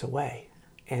the books away.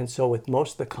 And so with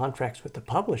most of the contracts with the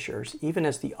publishers, even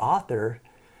as the author,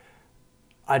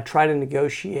 I'd try to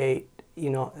negotiate.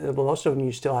 Most of them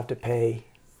you still have to pay,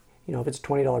 if it's a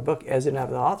 $20 book, as an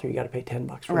author, you got to pay $10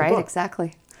 for the book. Right,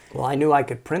 exactly. Well, I knew I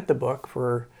could print the book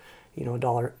for,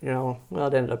 $1, well,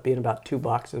 it ended up being about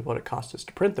 $2 is what it cost us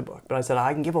to print the book. But I said,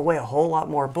 I can give away a whole lot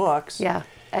more books. Yeah,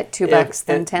 at $2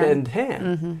 than 10. Than 10.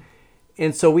 Mm-hmm.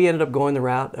 And so we ended up going the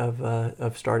route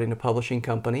of starting a publishing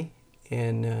company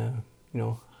and,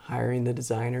 hiring the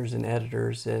designers and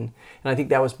editors. And I think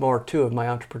that was more, too, of my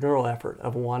entrepreneurial effort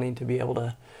of wanting to be able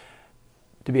to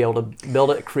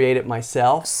build it, create it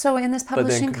myself. So in this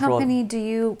publishing company, do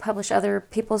you publish other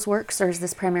people's works, or is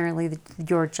this primarily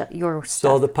your stuff?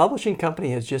 So the publishing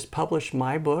company has just published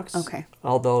my books. Okay.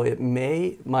 Although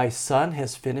my son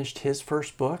has finished his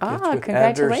first book. It's with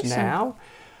congratulations. Editors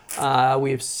Now.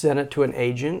 We've sent it to an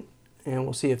agent, and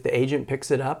we'll see if the agent picks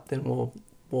it up. Then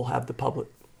we'll have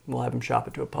him shop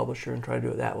it to a publisher and try to do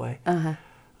it that way. Uh-huh.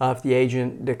 If the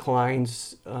agent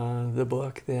declines the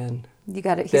book, then he's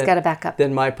got to back up.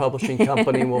 Then my publishing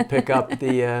company will pick up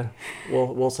the.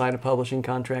 We'll sign a publishing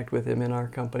contract with him, and our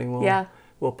company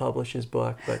will publish his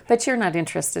book. But you're not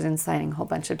interested in signing a whole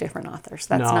bunch of different authors.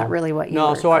 That's not really what you.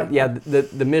 No, so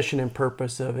the mission and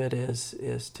purpose of it is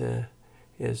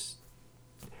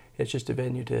it's just a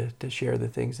venue to share the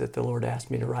things that the Lord asked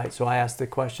me to write. So I ask the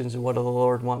questions of what does the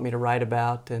Lord want me to write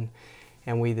about, and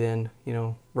we then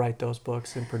write those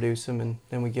books and produce them, and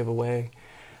then we give away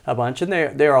a bunch. And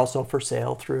they're also for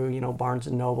sale through Barnes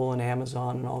and Noble and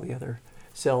Amazon and all the other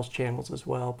sales channels as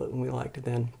well. But we like to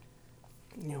then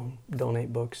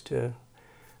donate books to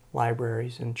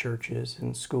libraries and churches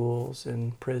and schools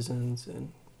and prisons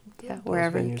and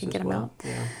wherever you can get them out.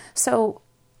 Yeah. So,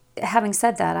 having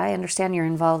said that, I understand you're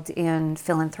involved in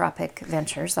philanthropic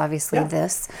ventures, obviously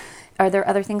this. Are there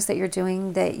other things that you're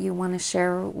doing that you want to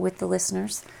share with the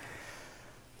listeners?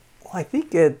 Well, I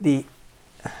think the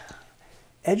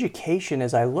education,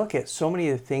 as I look at so many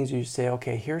of the things, you say,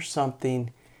 okay, here's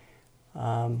something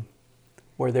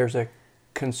where there's a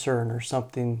concern or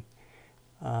something,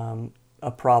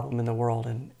 a problem in the world,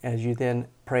 and as you then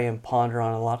pray and ponder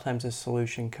on it, a lot of times the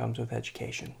solution comes with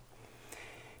education.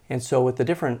 And so with the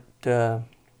different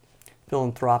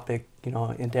philanthropic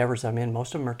endeavors I'm in,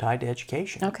 most of them are tied to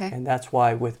education. Okay. And that's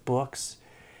why with books,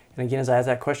 and again, as I ask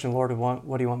that question, Lord,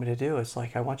 what do you want me to do? It's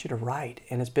like, I want you to write.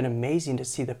 And it's been amazing to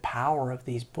see the power of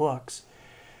these books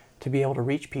to be able to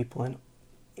reach people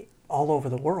all over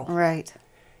the world. Right.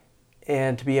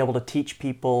 And to be able to teach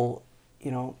people,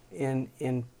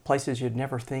 in places you'd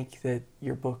never think that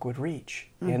your book would reach.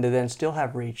 Mm. And to then still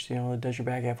have reached, Does Your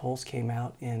Bag Have Holes came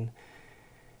out in,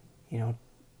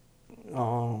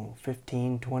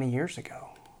 15, 20 years ago,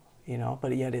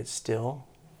 but yet it's still,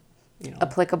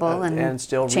 applicable and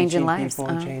still changing reaching lives. people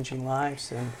and changing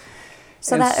lives.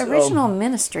 So that original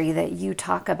ministry that you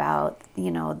talk about,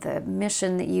 the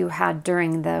mission that you had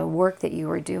during the work that you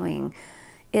were doing,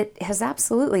 it has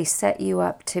absolutely set you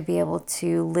up to be able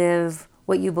to live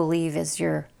what you believe is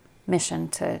your mission,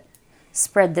 to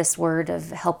spread this word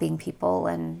of helping people,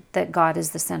 and that God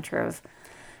is the center of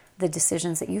the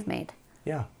decisions that you've made.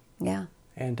 Yeah. Yeah.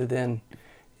 And to then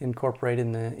incorporate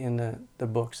in the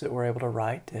books that we're able to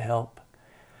write to help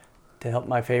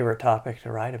my favorite topic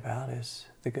to write about is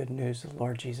the good news of the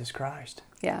Lord Jesus Christ.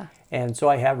 Yeah. And so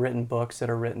I have written books that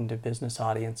are written to business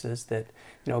audiences that,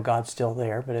 God's still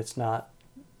there, but it's not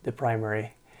the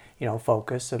primary,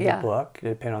 focus of the book. It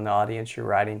depends on the audience you're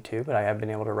writing to, but I have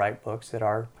been able to write books that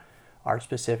are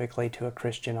specifically to a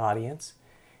Christian audience.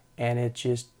 And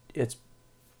it's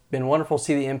been wonderful to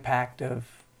see the impact of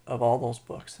all those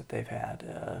books that they've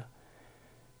had.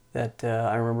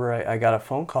 I remember I got a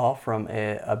phone call from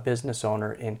a business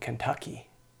owner in Kentucky,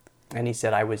 and he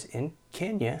said, I was in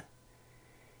Kenya,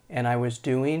 and I was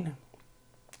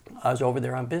over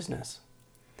there on business.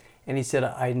 And he said,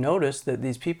 I noticed that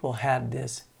these people had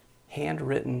this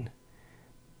handwritten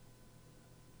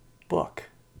book.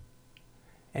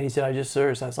 And he said, I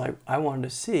was like, I wanted to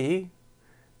see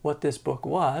what this book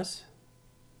was,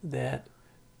 that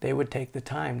they would take the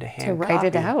time to hand copy. To write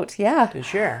it out, to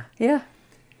share. Yeah.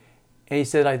 And he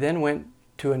said, I then went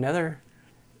to another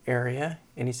area,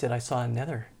 and he said, I saw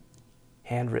another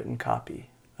handwritten copy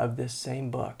of this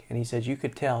same book. And he said, you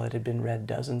could tell it had been read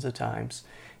dozens of times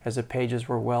as the pages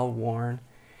were well worn.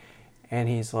 And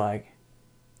he's like,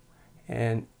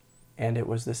 and it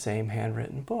was the same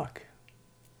handwritten book.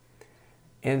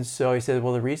 And so he said,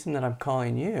 well, the reason that I'm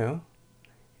calling you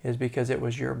is because it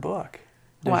was your book.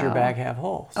 Does Your Bag Have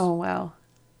Holes? Oh, wow.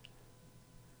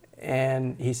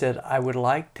 And he said, I would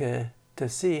like to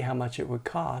see how much it would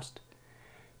cost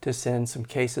to send some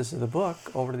cases of the book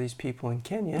over to these people in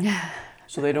Kenya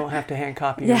so they don't have to hand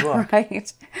copy your book.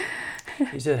 Right.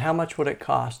 He said, how much would it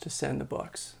cost to send the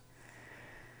books?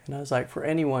 And I was like, for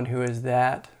anyone who is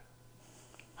that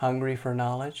hungry for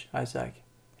knowledge, I was like,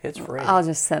 It's free. I'll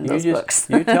just send those books.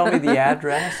 You tell me the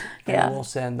address, Yeah. and we'll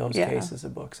send those Yeah. cases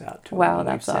of books out to them. Wow, And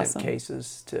that's we've awesome. sent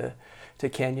cases to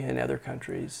Kenya and other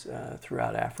countries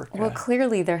throughout Africa. Well,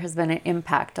 clearly there has been an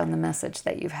impact on the message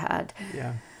that you've had.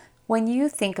 Yeah. When you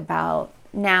think about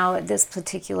now this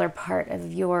particular part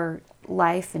of your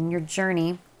life and your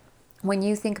journey, when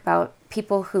you think about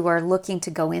people who are looking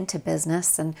to go into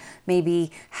business and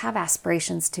maybe have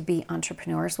aspirations to be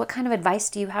entrepreneurs, what kind of advice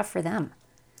do you have for them?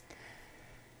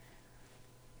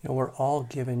 You know, we're all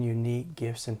given unique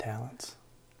gifts and talents.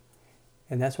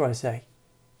 And that's what I say.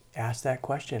 Ask that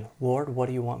question. Lord, what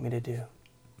do you want me to do?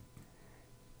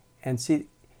 And see,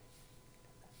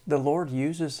 the Lord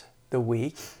uses the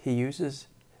weak. He uses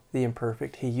the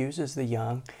imperfect. He uses the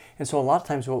young. And so a lot of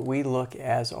times what we look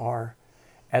as our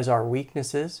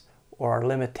weaknesses or our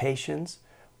limitations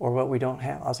or what we don't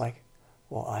have, I was like,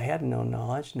 well, I had no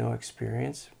knowledge, no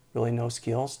experience, really no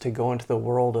skills to go into the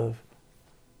world of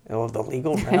the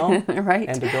legal realm Right.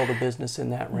 and to build a business in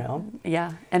that realm.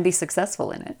 Yeah, and be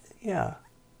successful in it. Yeah.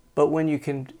 But when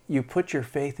you put your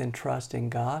faith and trust in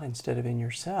God instead of in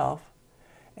yourself,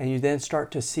 and you then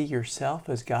start to see yourself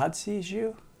as God sees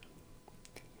you,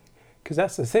 because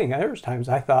that's the thing. There was times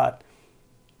I thought,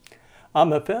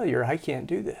 I'm a failure. I can't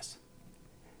do this.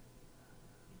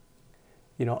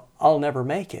 You know, I'll never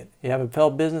make it. You have a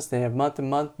failed business, they have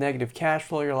month-to-month negative cash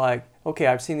flow. You're like, okay,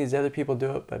 I've seen these other people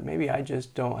do it, but maybe I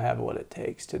just don't have what it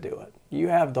takes to do it. You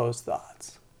have those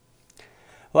thoughts.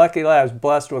 Luckily, I was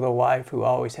blessed with a wife who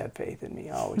always had faith in me,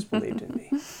 always believed in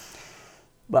me.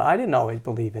 But I didn't always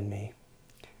believe in me.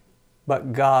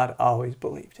 But God always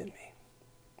believed in me.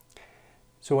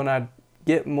 So when I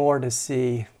get more to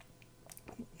see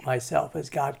myself as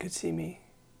God could see me,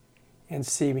 and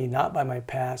see me not by my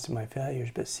past and my failures,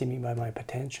 but see me by my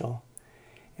potential,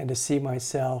 and to see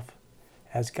myself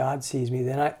as God sees me,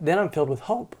 then I'm filled with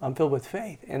hope. I'm filled with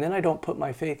faith. And then I don't put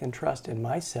my faith and trust in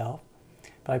myself,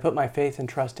 but I put my faith and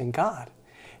trust in God.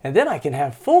 And then I can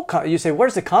have full you say,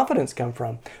 where's the confidence come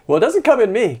from? Well, it doesn't come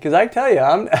in me, because I tell you,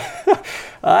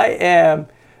 I am,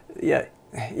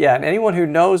 and anyone who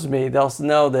knows me, they'll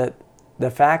know that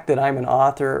the fact that I'm an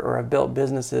author or I've built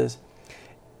businesses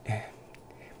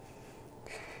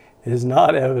is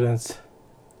not evidence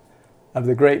of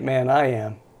the great man I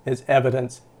am. It's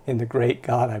evidence in the great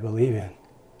God I believe in.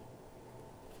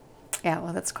 Yeah,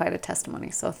 well, that's quite a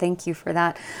testimony. So thank you for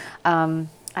that.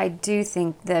 I do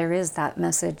think there is that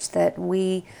message that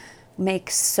we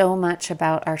make so much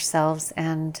about ourselves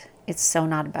and it's so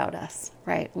not about us,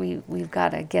 right? We've got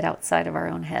to get outside of our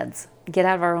own heads, get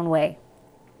out of our own way,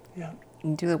 Yeah.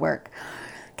 and do the work.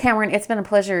 Cameron, it's been a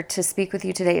pleasure to speak with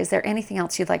you today. Is there anything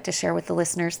else you'd like to share with the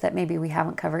listeners that maybe we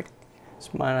haven't covered?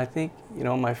 It's mine. I think,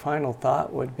 my final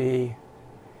thought would be,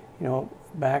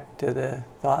 back to the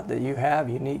thought that you have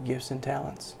unique gifts and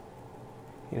talents.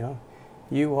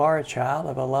 You are a child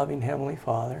of a loving Heavenly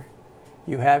Father.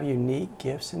 You have unique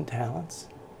gifts and talents.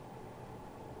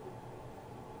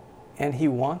 And He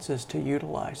wants us to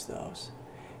utilize those.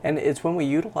 And it's when we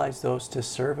utilize those to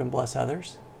serve and bless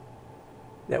others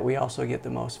that we also get the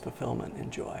most fulfillment and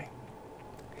joy.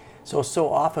 So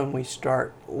often we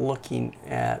start looking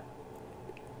at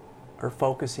or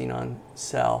focusing on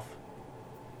self.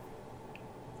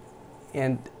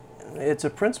 And it's a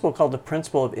principle called the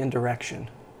principle of indirection,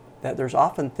 that there's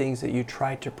often things that you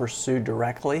try to pursue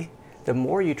directly. The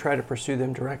more you try to pursue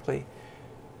them directly,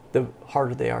 the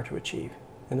harder they are to achieve,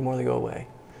 and the more they go away.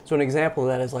 So an example of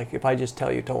that is like if I just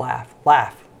tell you to laugh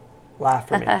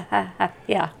for me.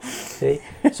 Yeah. See?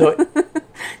 So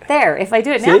There, if I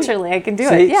do it see? naturally, I can do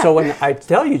See? it. Yeah. So when I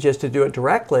tell you just to do it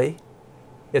directly,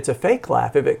 it's a fake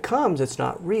laugh. If it comes, it's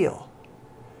not real.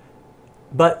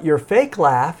 But your fake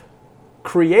laugh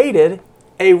created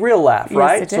a real laugh, Yes,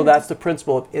 right? it So did. that's the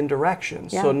principle of indirection.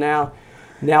 Yeah. So now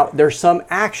there's some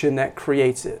action that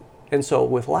creates it. And so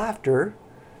with laughter,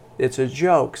 it's a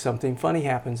joke, something funny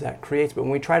happens that creates, but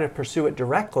when we try to pursue it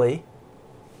directly,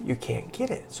 you can't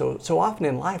get it. So often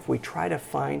in life we try to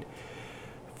find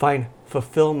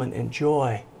fulfillment and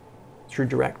joy through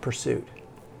direct pursuit.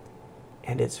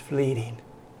 And it's fleeting.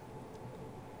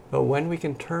 But when we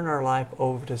can turn our life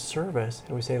over to service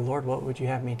and we say, Lord, what would you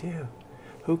have me do?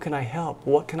 Who can I help?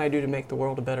 What can I do to make the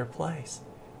world a better place?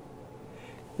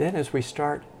 Then as we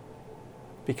start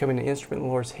becoming an instrument in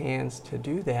the Lord's hands to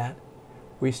do that,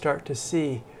 we start to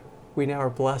see we now are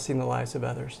blessing the lives of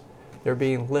others. They're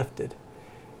being lifted.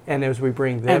 And as we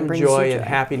bring them brings joy you and joy.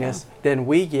 happiness, then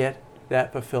we get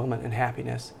that fulfillment and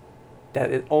happiness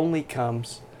that it only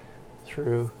comes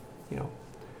through,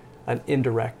 an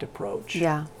indirect approach.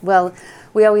 Yeah. Well,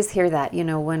 we always hear that,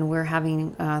 when we're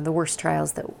having the worst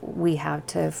trials that we have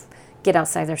to get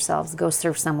outside themselves, go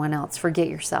serve someone else, forget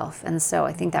yourself. And so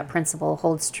I think that principle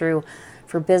holds true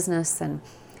for business. And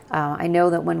I know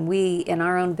that when we in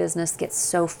our own business get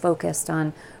so focused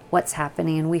on what's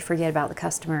happening and we forget about the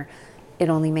customer, it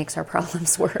only makes our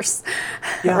problems worse.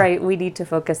 Yeah. Right? We need to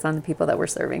focus on the people that we're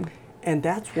serving. And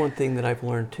that's one thing that I've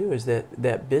learned too, is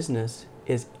that business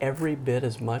is every bit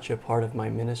as much a part of my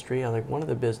ministry. Like one of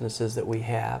the businesses that we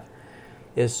have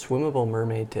is Swimmable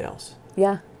Mermaid Tails.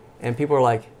 Yeah. And people are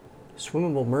like,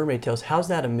 Swimmable Mermaid Tails, how's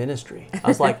that a ministry? I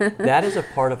was like, that is a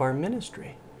part of our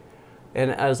ministry.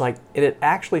 And I was like, it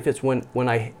actually fits. When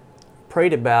I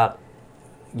prayed about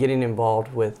getting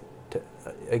involved with,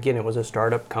 again, it was a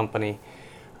startup company,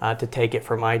 to take it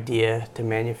from idea to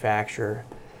manufacture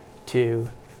to,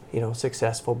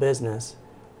 successful business.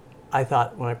 I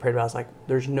thought when I prayed about it, I was like,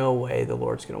 there's no way the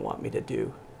Lord's going to want me to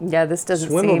do this doesn't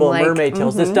seem Swimmable like Mermaid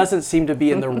Tails. This doesn't seem to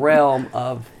be in the realm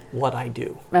of what I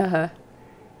do. Uh-huh.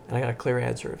 And I got a clear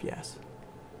answer of yes.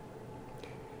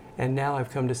 And now I've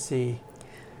come to see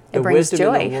It the brings wisdom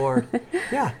joy. in the Lord.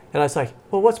 Yeah. And I was like,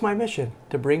 well, what's my mission?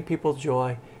 To bring people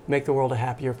joy, make the world a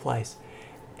happier place.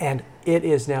 And it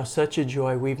is now such a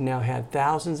joy. We've now had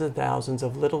thousands and thousands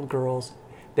of little girls.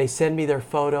 They send me their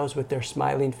photos with their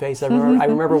smiling face. I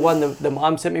remember one, the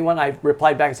mom sent me one. I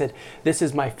replied back and said, this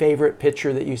is my favorite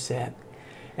picture that you sent.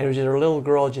 And it was just her little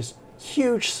girl, just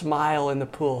huge smile in the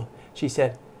pool. She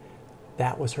said,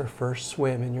 that was her first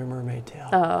swim in your mermaid tail.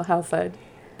 Oh, how fun.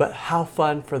 But how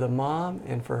fun for the mom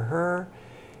and for her.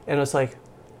 And it's like,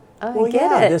 I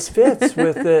get it. This fits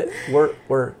with it.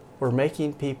 We're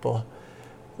making people,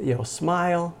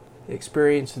 smile,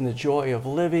 experiencing the joy of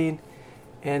living,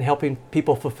 and helping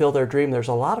people fulfill their dream. There's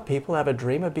a lot of people who have a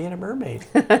dream of being a mermaid.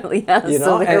 Yeah,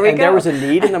 so there we go. There was a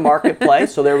need in the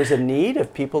marketplace. So there was a need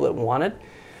of people that wanted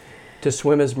to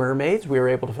swim as mermaids. We were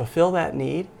able to fulfill that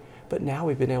need. But now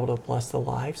we've been able to bless the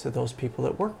lives of those people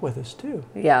that work with us too.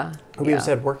 Yeah. We've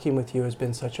said working with you has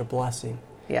been such a blessing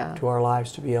to our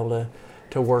lives, to be able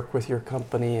to work with your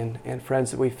company and friends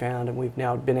that we found. And we've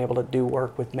now been able to do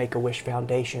work with Make-A-Wish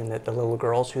Foundation, that the little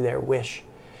girls who their wish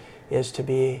is to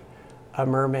be a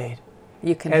mermaid.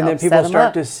 You can and help then people set start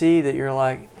up. to see that you're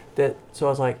like that. So I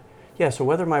was like, so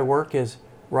whether my work is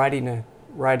writing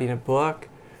a book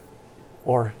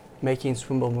or making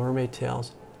Swimmable Mermaid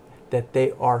Tails, that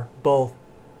they are both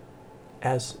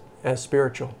as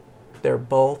spiritual. They're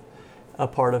both a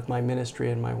part of my ministry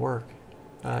and my work,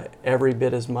 every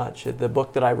bit as much. The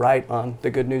book that I write on the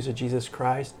good news of Jesus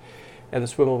Christ and the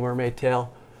Swimmable Mermaid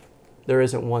Tail, there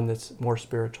isn't one that's more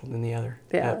spiritual than the other.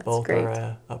 Yeah, that's both great.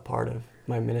 are a part of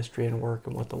my ministry and work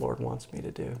and what the Lord wants me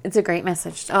to do. It's a great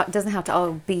message. It doesn't have to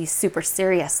all be super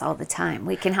serious all the time.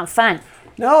 We can have fun.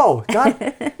 No,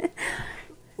 God.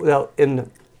 Well,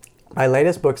 my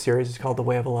latest book series is called The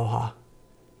Way of Aloha.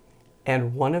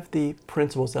 And one of the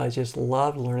principles that I just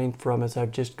love learning from is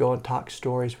I've just go and talk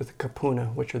stories with the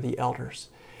kapuna, which are the elders,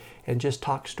 and just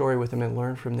talk story with them and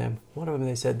learn from them. One of them,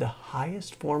 they said, the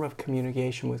highest form of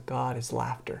communication with God is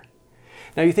laughter.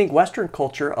 Now you think Western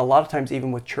culture, a lot of times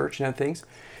even with church and other things,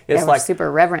 it's We're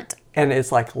super reverent. And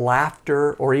it's like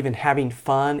laughter or even having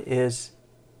fun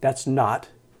that's not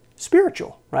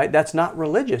spiritual, right? That's not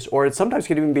religious. Or it sometimes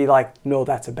could even be like, no,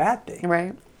 that's a bad thing.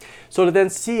 Right. So to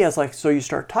then see as so you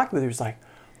start talking with them, it's like,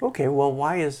 okay, well,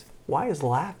 why is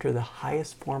laughter the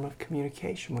highest form of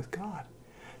communication with God?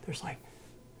 There's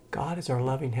God is our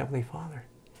loving Heavenly Father.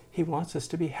 He wants us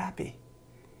to be happy.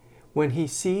 When He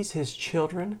sees His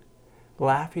children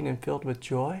laughing and filled with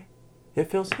joy, it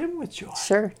fills Him with joy.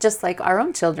 Then just like our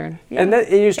own children. Yeah.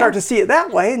 And you start to see it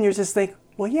that way, and you just think,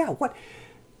 well, what?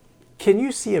 Can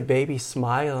you see a baby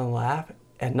smile and laugh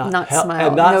and not smile?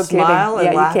 And not No smile kidding.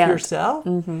 and Yeah, laugh you can't. yourself?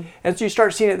 Mm-hmm. And so you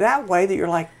start seeing it that way, that you're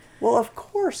like, well, of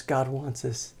course God wants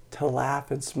us to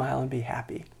laugh and smile and be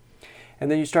happy.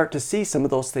 And then you start to see some of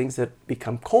those things that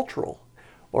become cultural,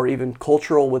 or even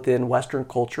cultural within Western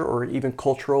culture, or even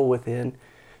cultural within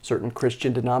certain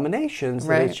Christian denominations.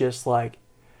 Right. That it's just like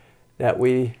that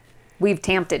we've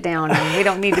tamped it down, and we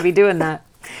don't need to be doing that.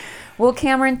 Well,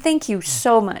 Cameron, thank you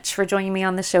so much for joining me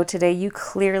on the show today. You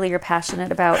clearly are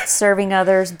passionate about serving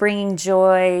others, bringing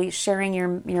joy, sharing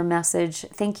your message.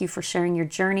 Thank you for sharing your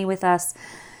journey with us.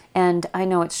 And I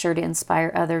know it's sure to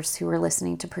inspire others who are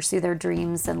listening to pursue their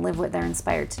dreams and live what they're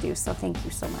inspired to do. So thank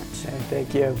you so much.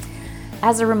 Thank you.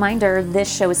 As a reminder,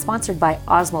 this show is sponsored by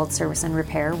Oswald Service and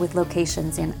Repair, with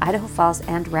locations in Idaho Falls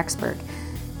and Rexburg.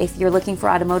 If you're looking for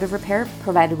automotive repair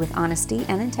provided with honesty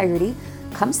and integrity,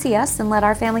 come see us and let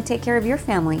our family take care of your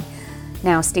family.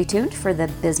 Now stay tuned for the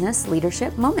Business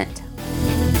Leadership Moment.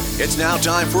 It's now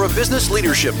time for a Business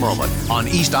Leadership Moment on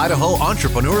East Idaho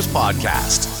Entrepreneurs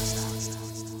Podcast.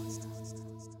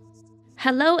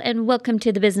 Hello and welcome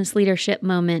to the Business Leadership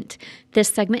Moment. This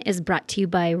segment is brought to you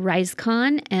by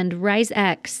RiseCon and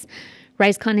RiseX.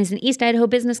 RiseCon is an East Idaho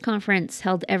business conference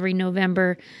held every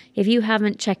November. If you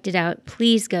haven't checked it out,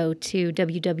 please go to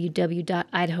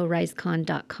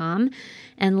www.idahorisecon.com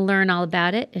and learn all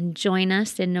about it and join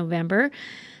us in November.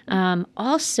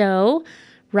 Also,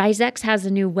 RiseX has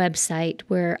a new website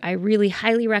where I really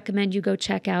highly recommend you go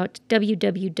check out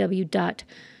www.rizex.io.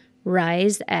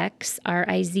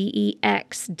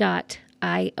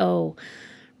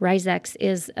 RiseX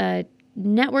is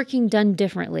networking done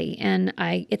differently, and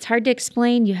it's hard to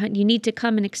explain. You need to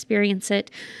come and experience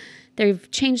it. They've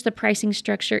changed the pricing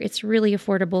structure. It's really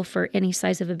affordable for any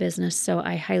size of a business, so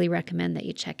I highly recommend that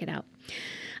you check it out.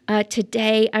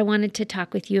 Today, I wanted to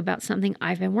talk with you about something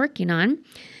I've been working on,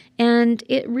 and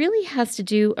it really has to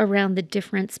do around the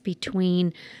difference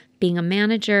between being a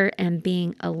manager and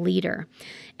being a leader.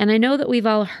 And I know that we've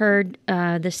all heard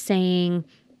the saying,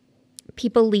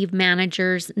 people leave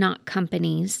managers, not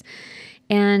companies.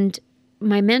 And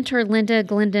my mentor, Linda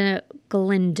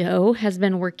Galindo, has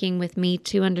been working with me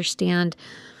to understand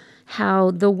how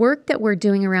the work that we're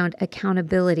doing around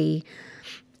accountability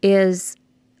is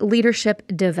leadership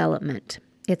development.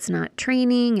 It's not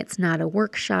training, it's not a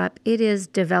workshop, it is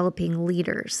developing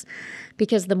leaders.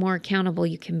 Because the more accountable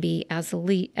you can be as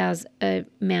a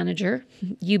manager,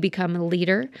 you become a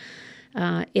leader.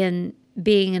 In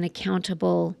being an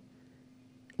accountable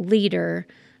leader,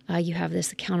 you have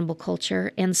this accountable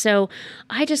culture. And so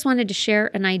I just wanted to share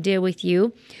an idea with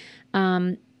you.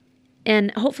 And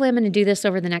hopefully I'm going to do this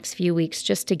over the next few weeks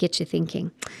just to get you thinking.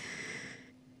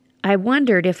 I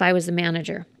wondered if I was a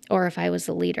manager or if I was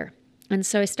a leader. And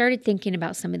so I started thinking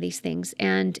about some of these things.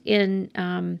 And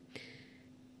in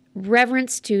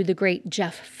reverence to the great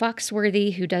Jeff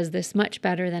Foxworthy, who does this much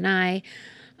better than I'm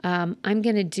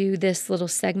going to do this little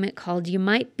segment called You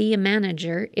Might Be a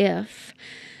Manager If.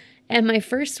 And my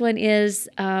first one is,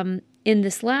 in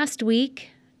this last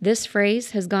week, this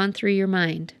phrase has gone through your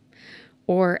mind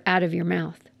or out of your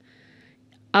mouth.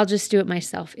 I'll just do it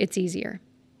myself. It's easier.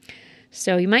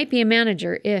 So you might be a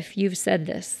manager if you've said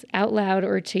this out loud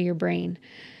or to your brain.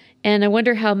 And I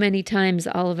wonder how many times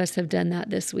all of us have done that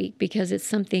this week, because it's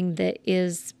something that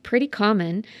is pretty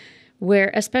common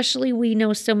where, especially we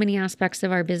know so many aspects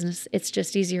of our business, it's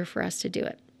just easier for us to do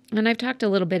it. And I've talked a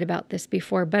little bit about this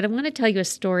before, but I want to tell you a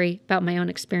story about my own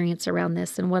experience around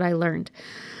this and what I learned.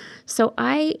 So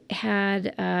I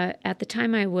had, at the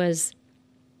time I was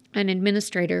an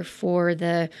administrator for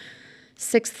the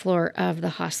 6th floor of the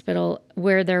hospital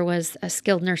where there was a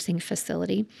skilled nursing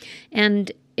facility.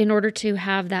 And in order to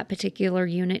have that particular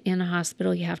unit in a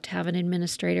hospital, you have to have an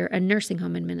administrator, a nursing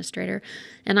home administrator,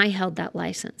 and I held that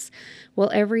license.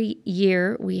 Well, every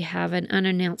year we have an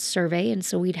unannounced survey, and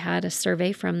so we'd had a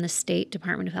survey from the State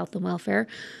Department of Health and Welfare,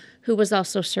 who was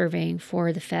also surveying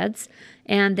for the feds,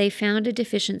 and they found a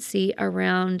deficiency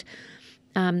around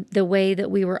the way that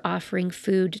we were offering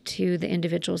food to the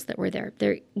individuals that were there.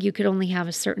 You could only have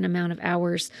a certain amount of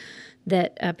hours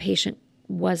that a patient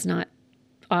was not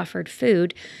offered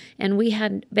food, and we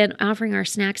had been offering our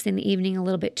snacks in the evening a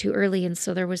little bit too early, and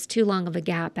so there was too long of a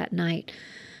gap at night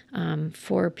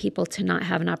for people to not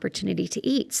have an opportunity to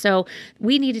eat. So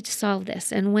we needed to solve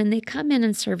this, and when they come in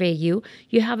and survey you,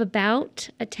 you have about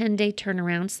a 10-day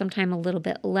turnaround, sometime a little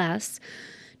bit less,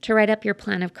 to write up your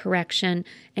plan of correction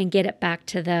and get it back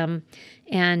to them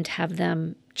and have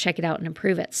them check it out and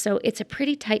improve it. So it's a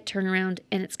pretty tight turnaround,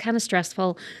 and it's kind of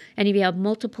stressful. And if you have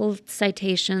multiple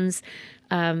citations,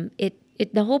 the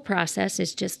whole process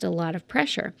is just a lot of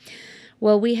pressure.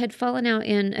 Well, we had fallen out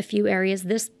in a few areas,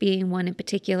 this being one in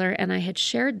particular, and I had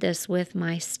shared this with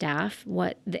my staff,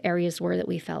 what the areas were that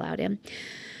we fell out in.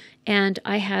 And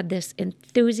I had this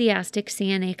enthusiastic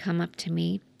CNA come up to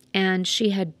me, and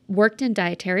she had worked in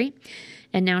dietary,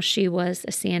 and now she was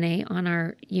a CNA on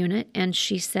our unit. And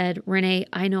she said, Renee,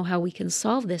 I know how we can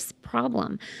solve this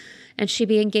problem. And she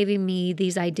began giving me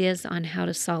these ideas on how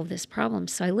to solve this problem.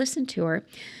 So I listened to her.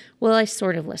 Well, I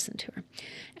sort of listened to her.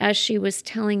 As she was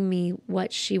telling me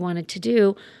what she wanted to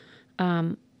do,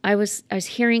 I was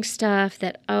hearing stuff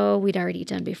that, we'd already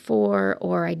done before,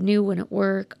 or I knew when it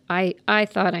worked. I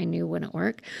thought I knew when it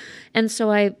worked. And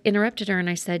so I interrupted her and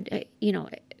I said,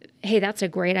 hey, that's a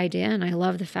great idea, and I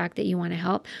love the fact that you want to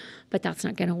help, but that's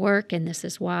not going to work, and this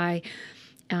is why.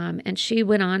 And she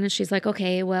went on, and she's like,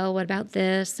 okay, well, what about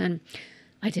this? And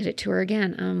I did it to her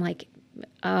again. I'm like,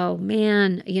 oh,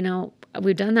 man,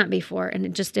 we've done that before, and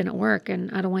it just didn't work,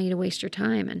 and I don't want you to waste your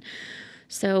time. And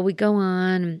so we go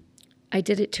on. I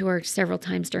did it to her several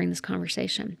times during this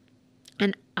conversation,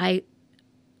 and I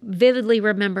vividly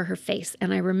remember her face,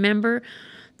 and I remember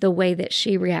the way that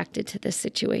she reacted to this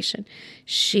situation.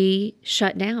 She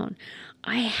shut down.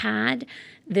 I had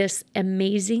this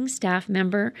amazing staff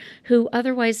member who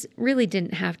otherwise really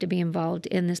didn't have to be involved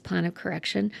in this plan of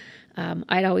correction.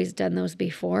 I'd always done those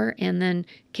before, and then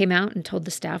came out and told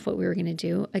the staff what we were going to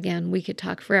do. Again, we could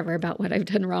talk forever about what I've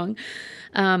done wrong.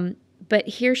 But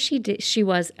here she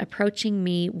was approaching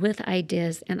me with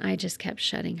ideas, and I just kept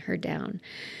shutting her down.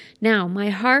 Now, my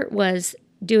heart was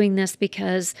doing this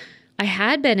because I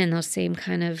had been in those same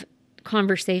kind of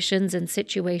conversations and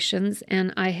situations,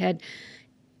 and I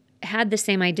had the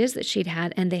same ideas that she'd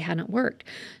had, and they hadn't worked.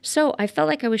 So I felt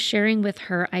like I was sharing with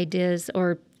her ideas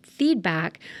or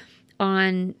feedback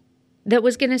on that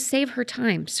was going to save her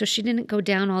time, so she didn't go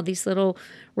down all these little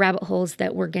rabbit holes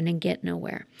that were going to get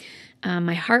nowhere.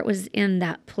 My heart was in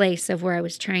that place of where I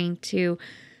was trying to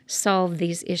solve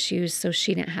these issues so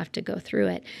she didn't have to go through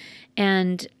it.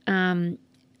 And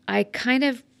I kind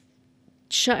of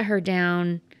shut her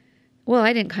down. Well,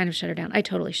 I didn't kind of shut her down. I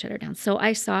totally shut her down. So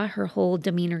I saw her whole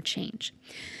demeanor change.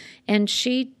 And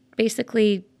she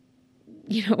basically,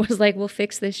 was like, well,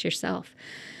 fix this yourself.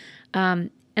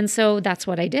 And so that's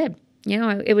what I did.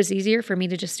 It was easier for me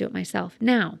to just do it myself.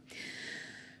 Now,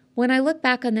 when I look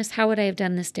back on this, how would I have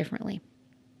done this differently?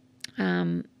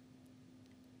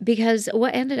 Because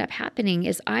what ended up happening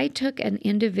is I took an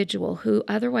individual who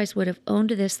otherwise would have owned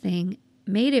this thing,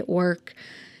 made it work,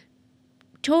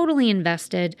 totally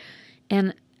invested,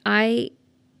 and I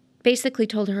basically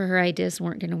told her ideas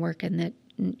weren't going to work and that,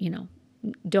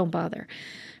 don't bother.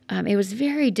 It was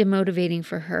very demotivating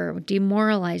for her,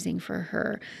 demoralizing for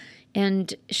her.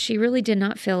 And she really did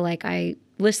not feel like I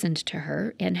listened to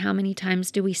her. And how many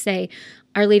times do we say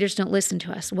our leaders don't listen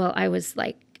to us? Well, I was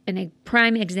like a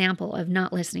prime example of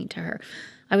not listening to her.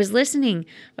 I was listening,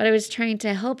 but I was trying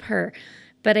to help her,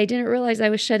 but I didn't realize I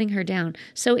was shutting her down.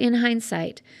 So in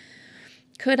hindsight,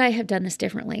 could I have done this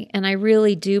differently? And I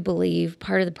really do believe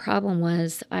part of the problem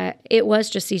was it was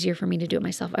just easier for me to do it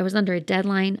myself. I was under a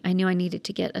deadline. I knew I needed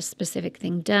to get a specific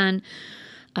thing done.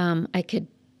 I could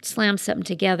slam something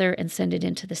together and send it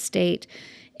into the state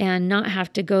and not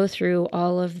have to go through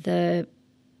all of the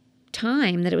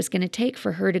time that it was going to take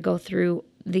for her to go through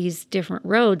these different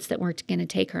roads that weren't going to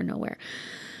take her nowhere.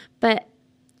 But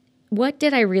what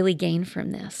did I really gain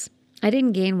from this? I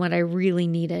didn't gain what I really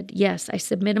needed. Yes, I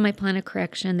submitted my plan of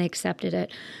correction. They accepted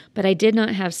it. But I did not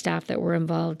have staff that were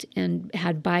involved and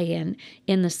had buy-in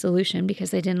in the solution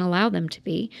because I didn't allow them to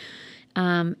be.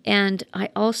 And I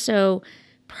also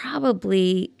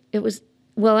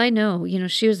I know,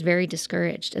 she was very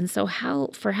discouraged. And so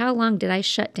for how long did I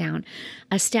shut down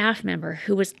a staff member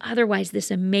who was otherwise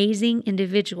this amazing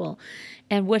individual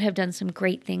and would have done some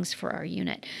great things for our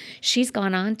unit? She's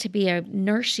gone on to be a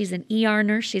nurse. She's an ER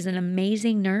nurse. She's an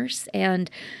amazing nurse. And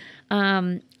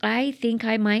I think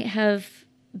I might have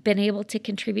been able to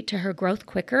contribute to her growth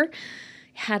quicker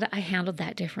had I handled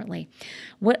that differently.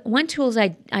 One tools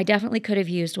I definitely could have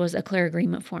used was a clear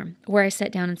agreement form where I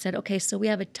sat down and said, okay, so we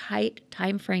have a tight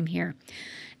time frame here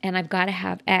and I've got to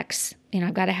have X,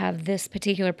 I've got to have this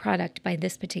particular product by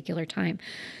this particular time.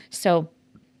 So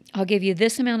I'll give you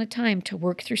this amount of time to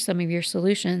work through some of your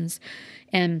solutions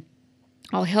and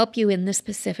I'll help you in this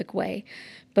specific way,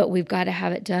 but we've got to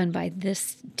have it done by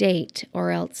this date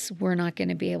or else we're not going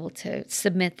to be able to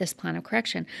submit this plan of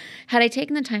correction. Had I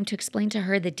taken the time to explain to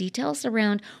her the details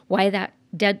around why that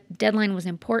deadline was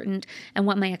important and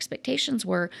what my expectations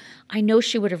were, I know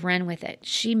she would have ran with it.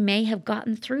 She may have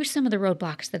gotten through some of the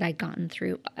roadblocks that I'd gotten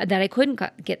through, that I couldn't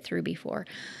get through before.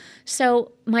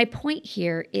 So my point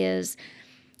here is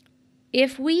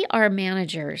if we are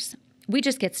managers, we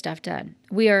just get stuff done.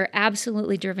 We are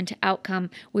absolutely driven to outcome.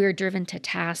 We are driven to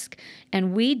task,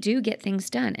 and we do get things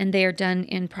done, and they are done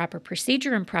in proper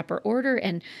procedure and proper order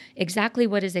and exactly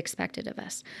what is expected of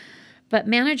us. But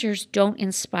managers don't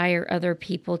inspire other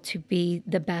people to be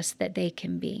the best that they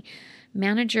can be.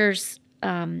 Managers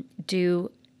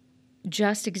do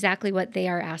just exactly what they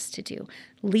are asked to do.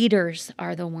 Leaders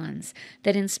are the ones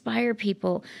that inspire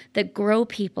people, that grow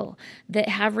people, that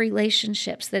have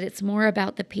relationships, that it's more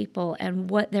about the people and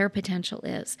what their potential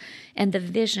is and the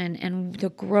vision and the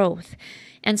growth.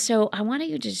 And so I want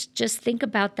you to just think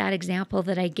about that example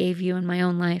that I gave you in my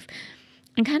own life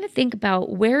and kind of think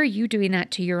about where are you doing that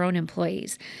to your own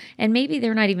employees? And maybe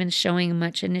they're not even showing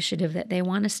much initiative that they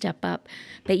want to step up,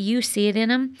 but you see it in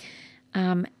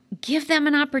them. Give them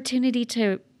an opportunity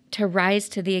to rise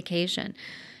to the occasion.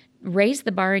 Raise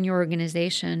the bar in your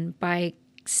organization by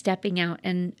stepping out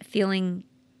and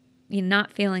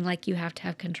not feeling like you have to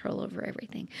have control over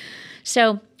everything.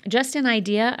 So just an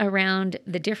idea around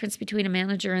the difference between a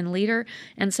manager and leader,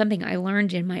 and something I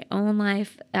learned in my own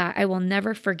life. I will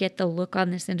never forget the look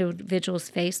on this individual's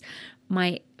face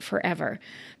forever,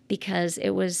 because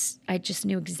I just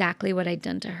knew exactly what I'd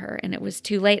done to her, and it was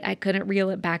too late. I couldn't reel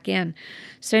it back in.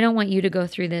 So I don't want you to go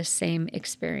through this same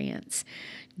experience.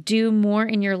 Do more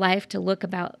in your life to look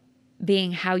about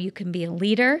being how you can be a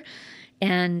leader,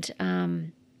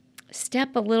 and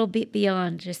step a little bit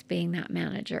beyond just being that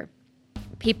manager.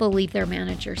 People leave their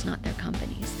managers, not their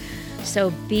companies.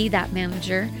 So be that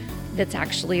manager that's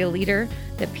actually a leader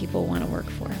that people want to work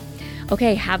for.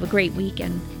 Okay, have a great week,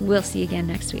 and we'll see you again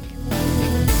next week.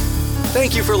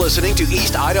 Thank you for listening to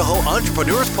East Idaho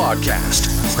Entrepreneurs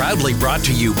Podcast, proudly brought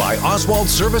to you by Oswald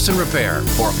Service and Repair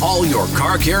for all your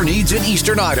car care needs in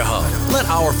Eastern Idaho. Let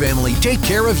our family take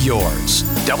care of yours.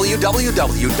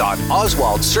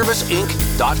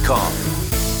 www.oswaldserviceinc.com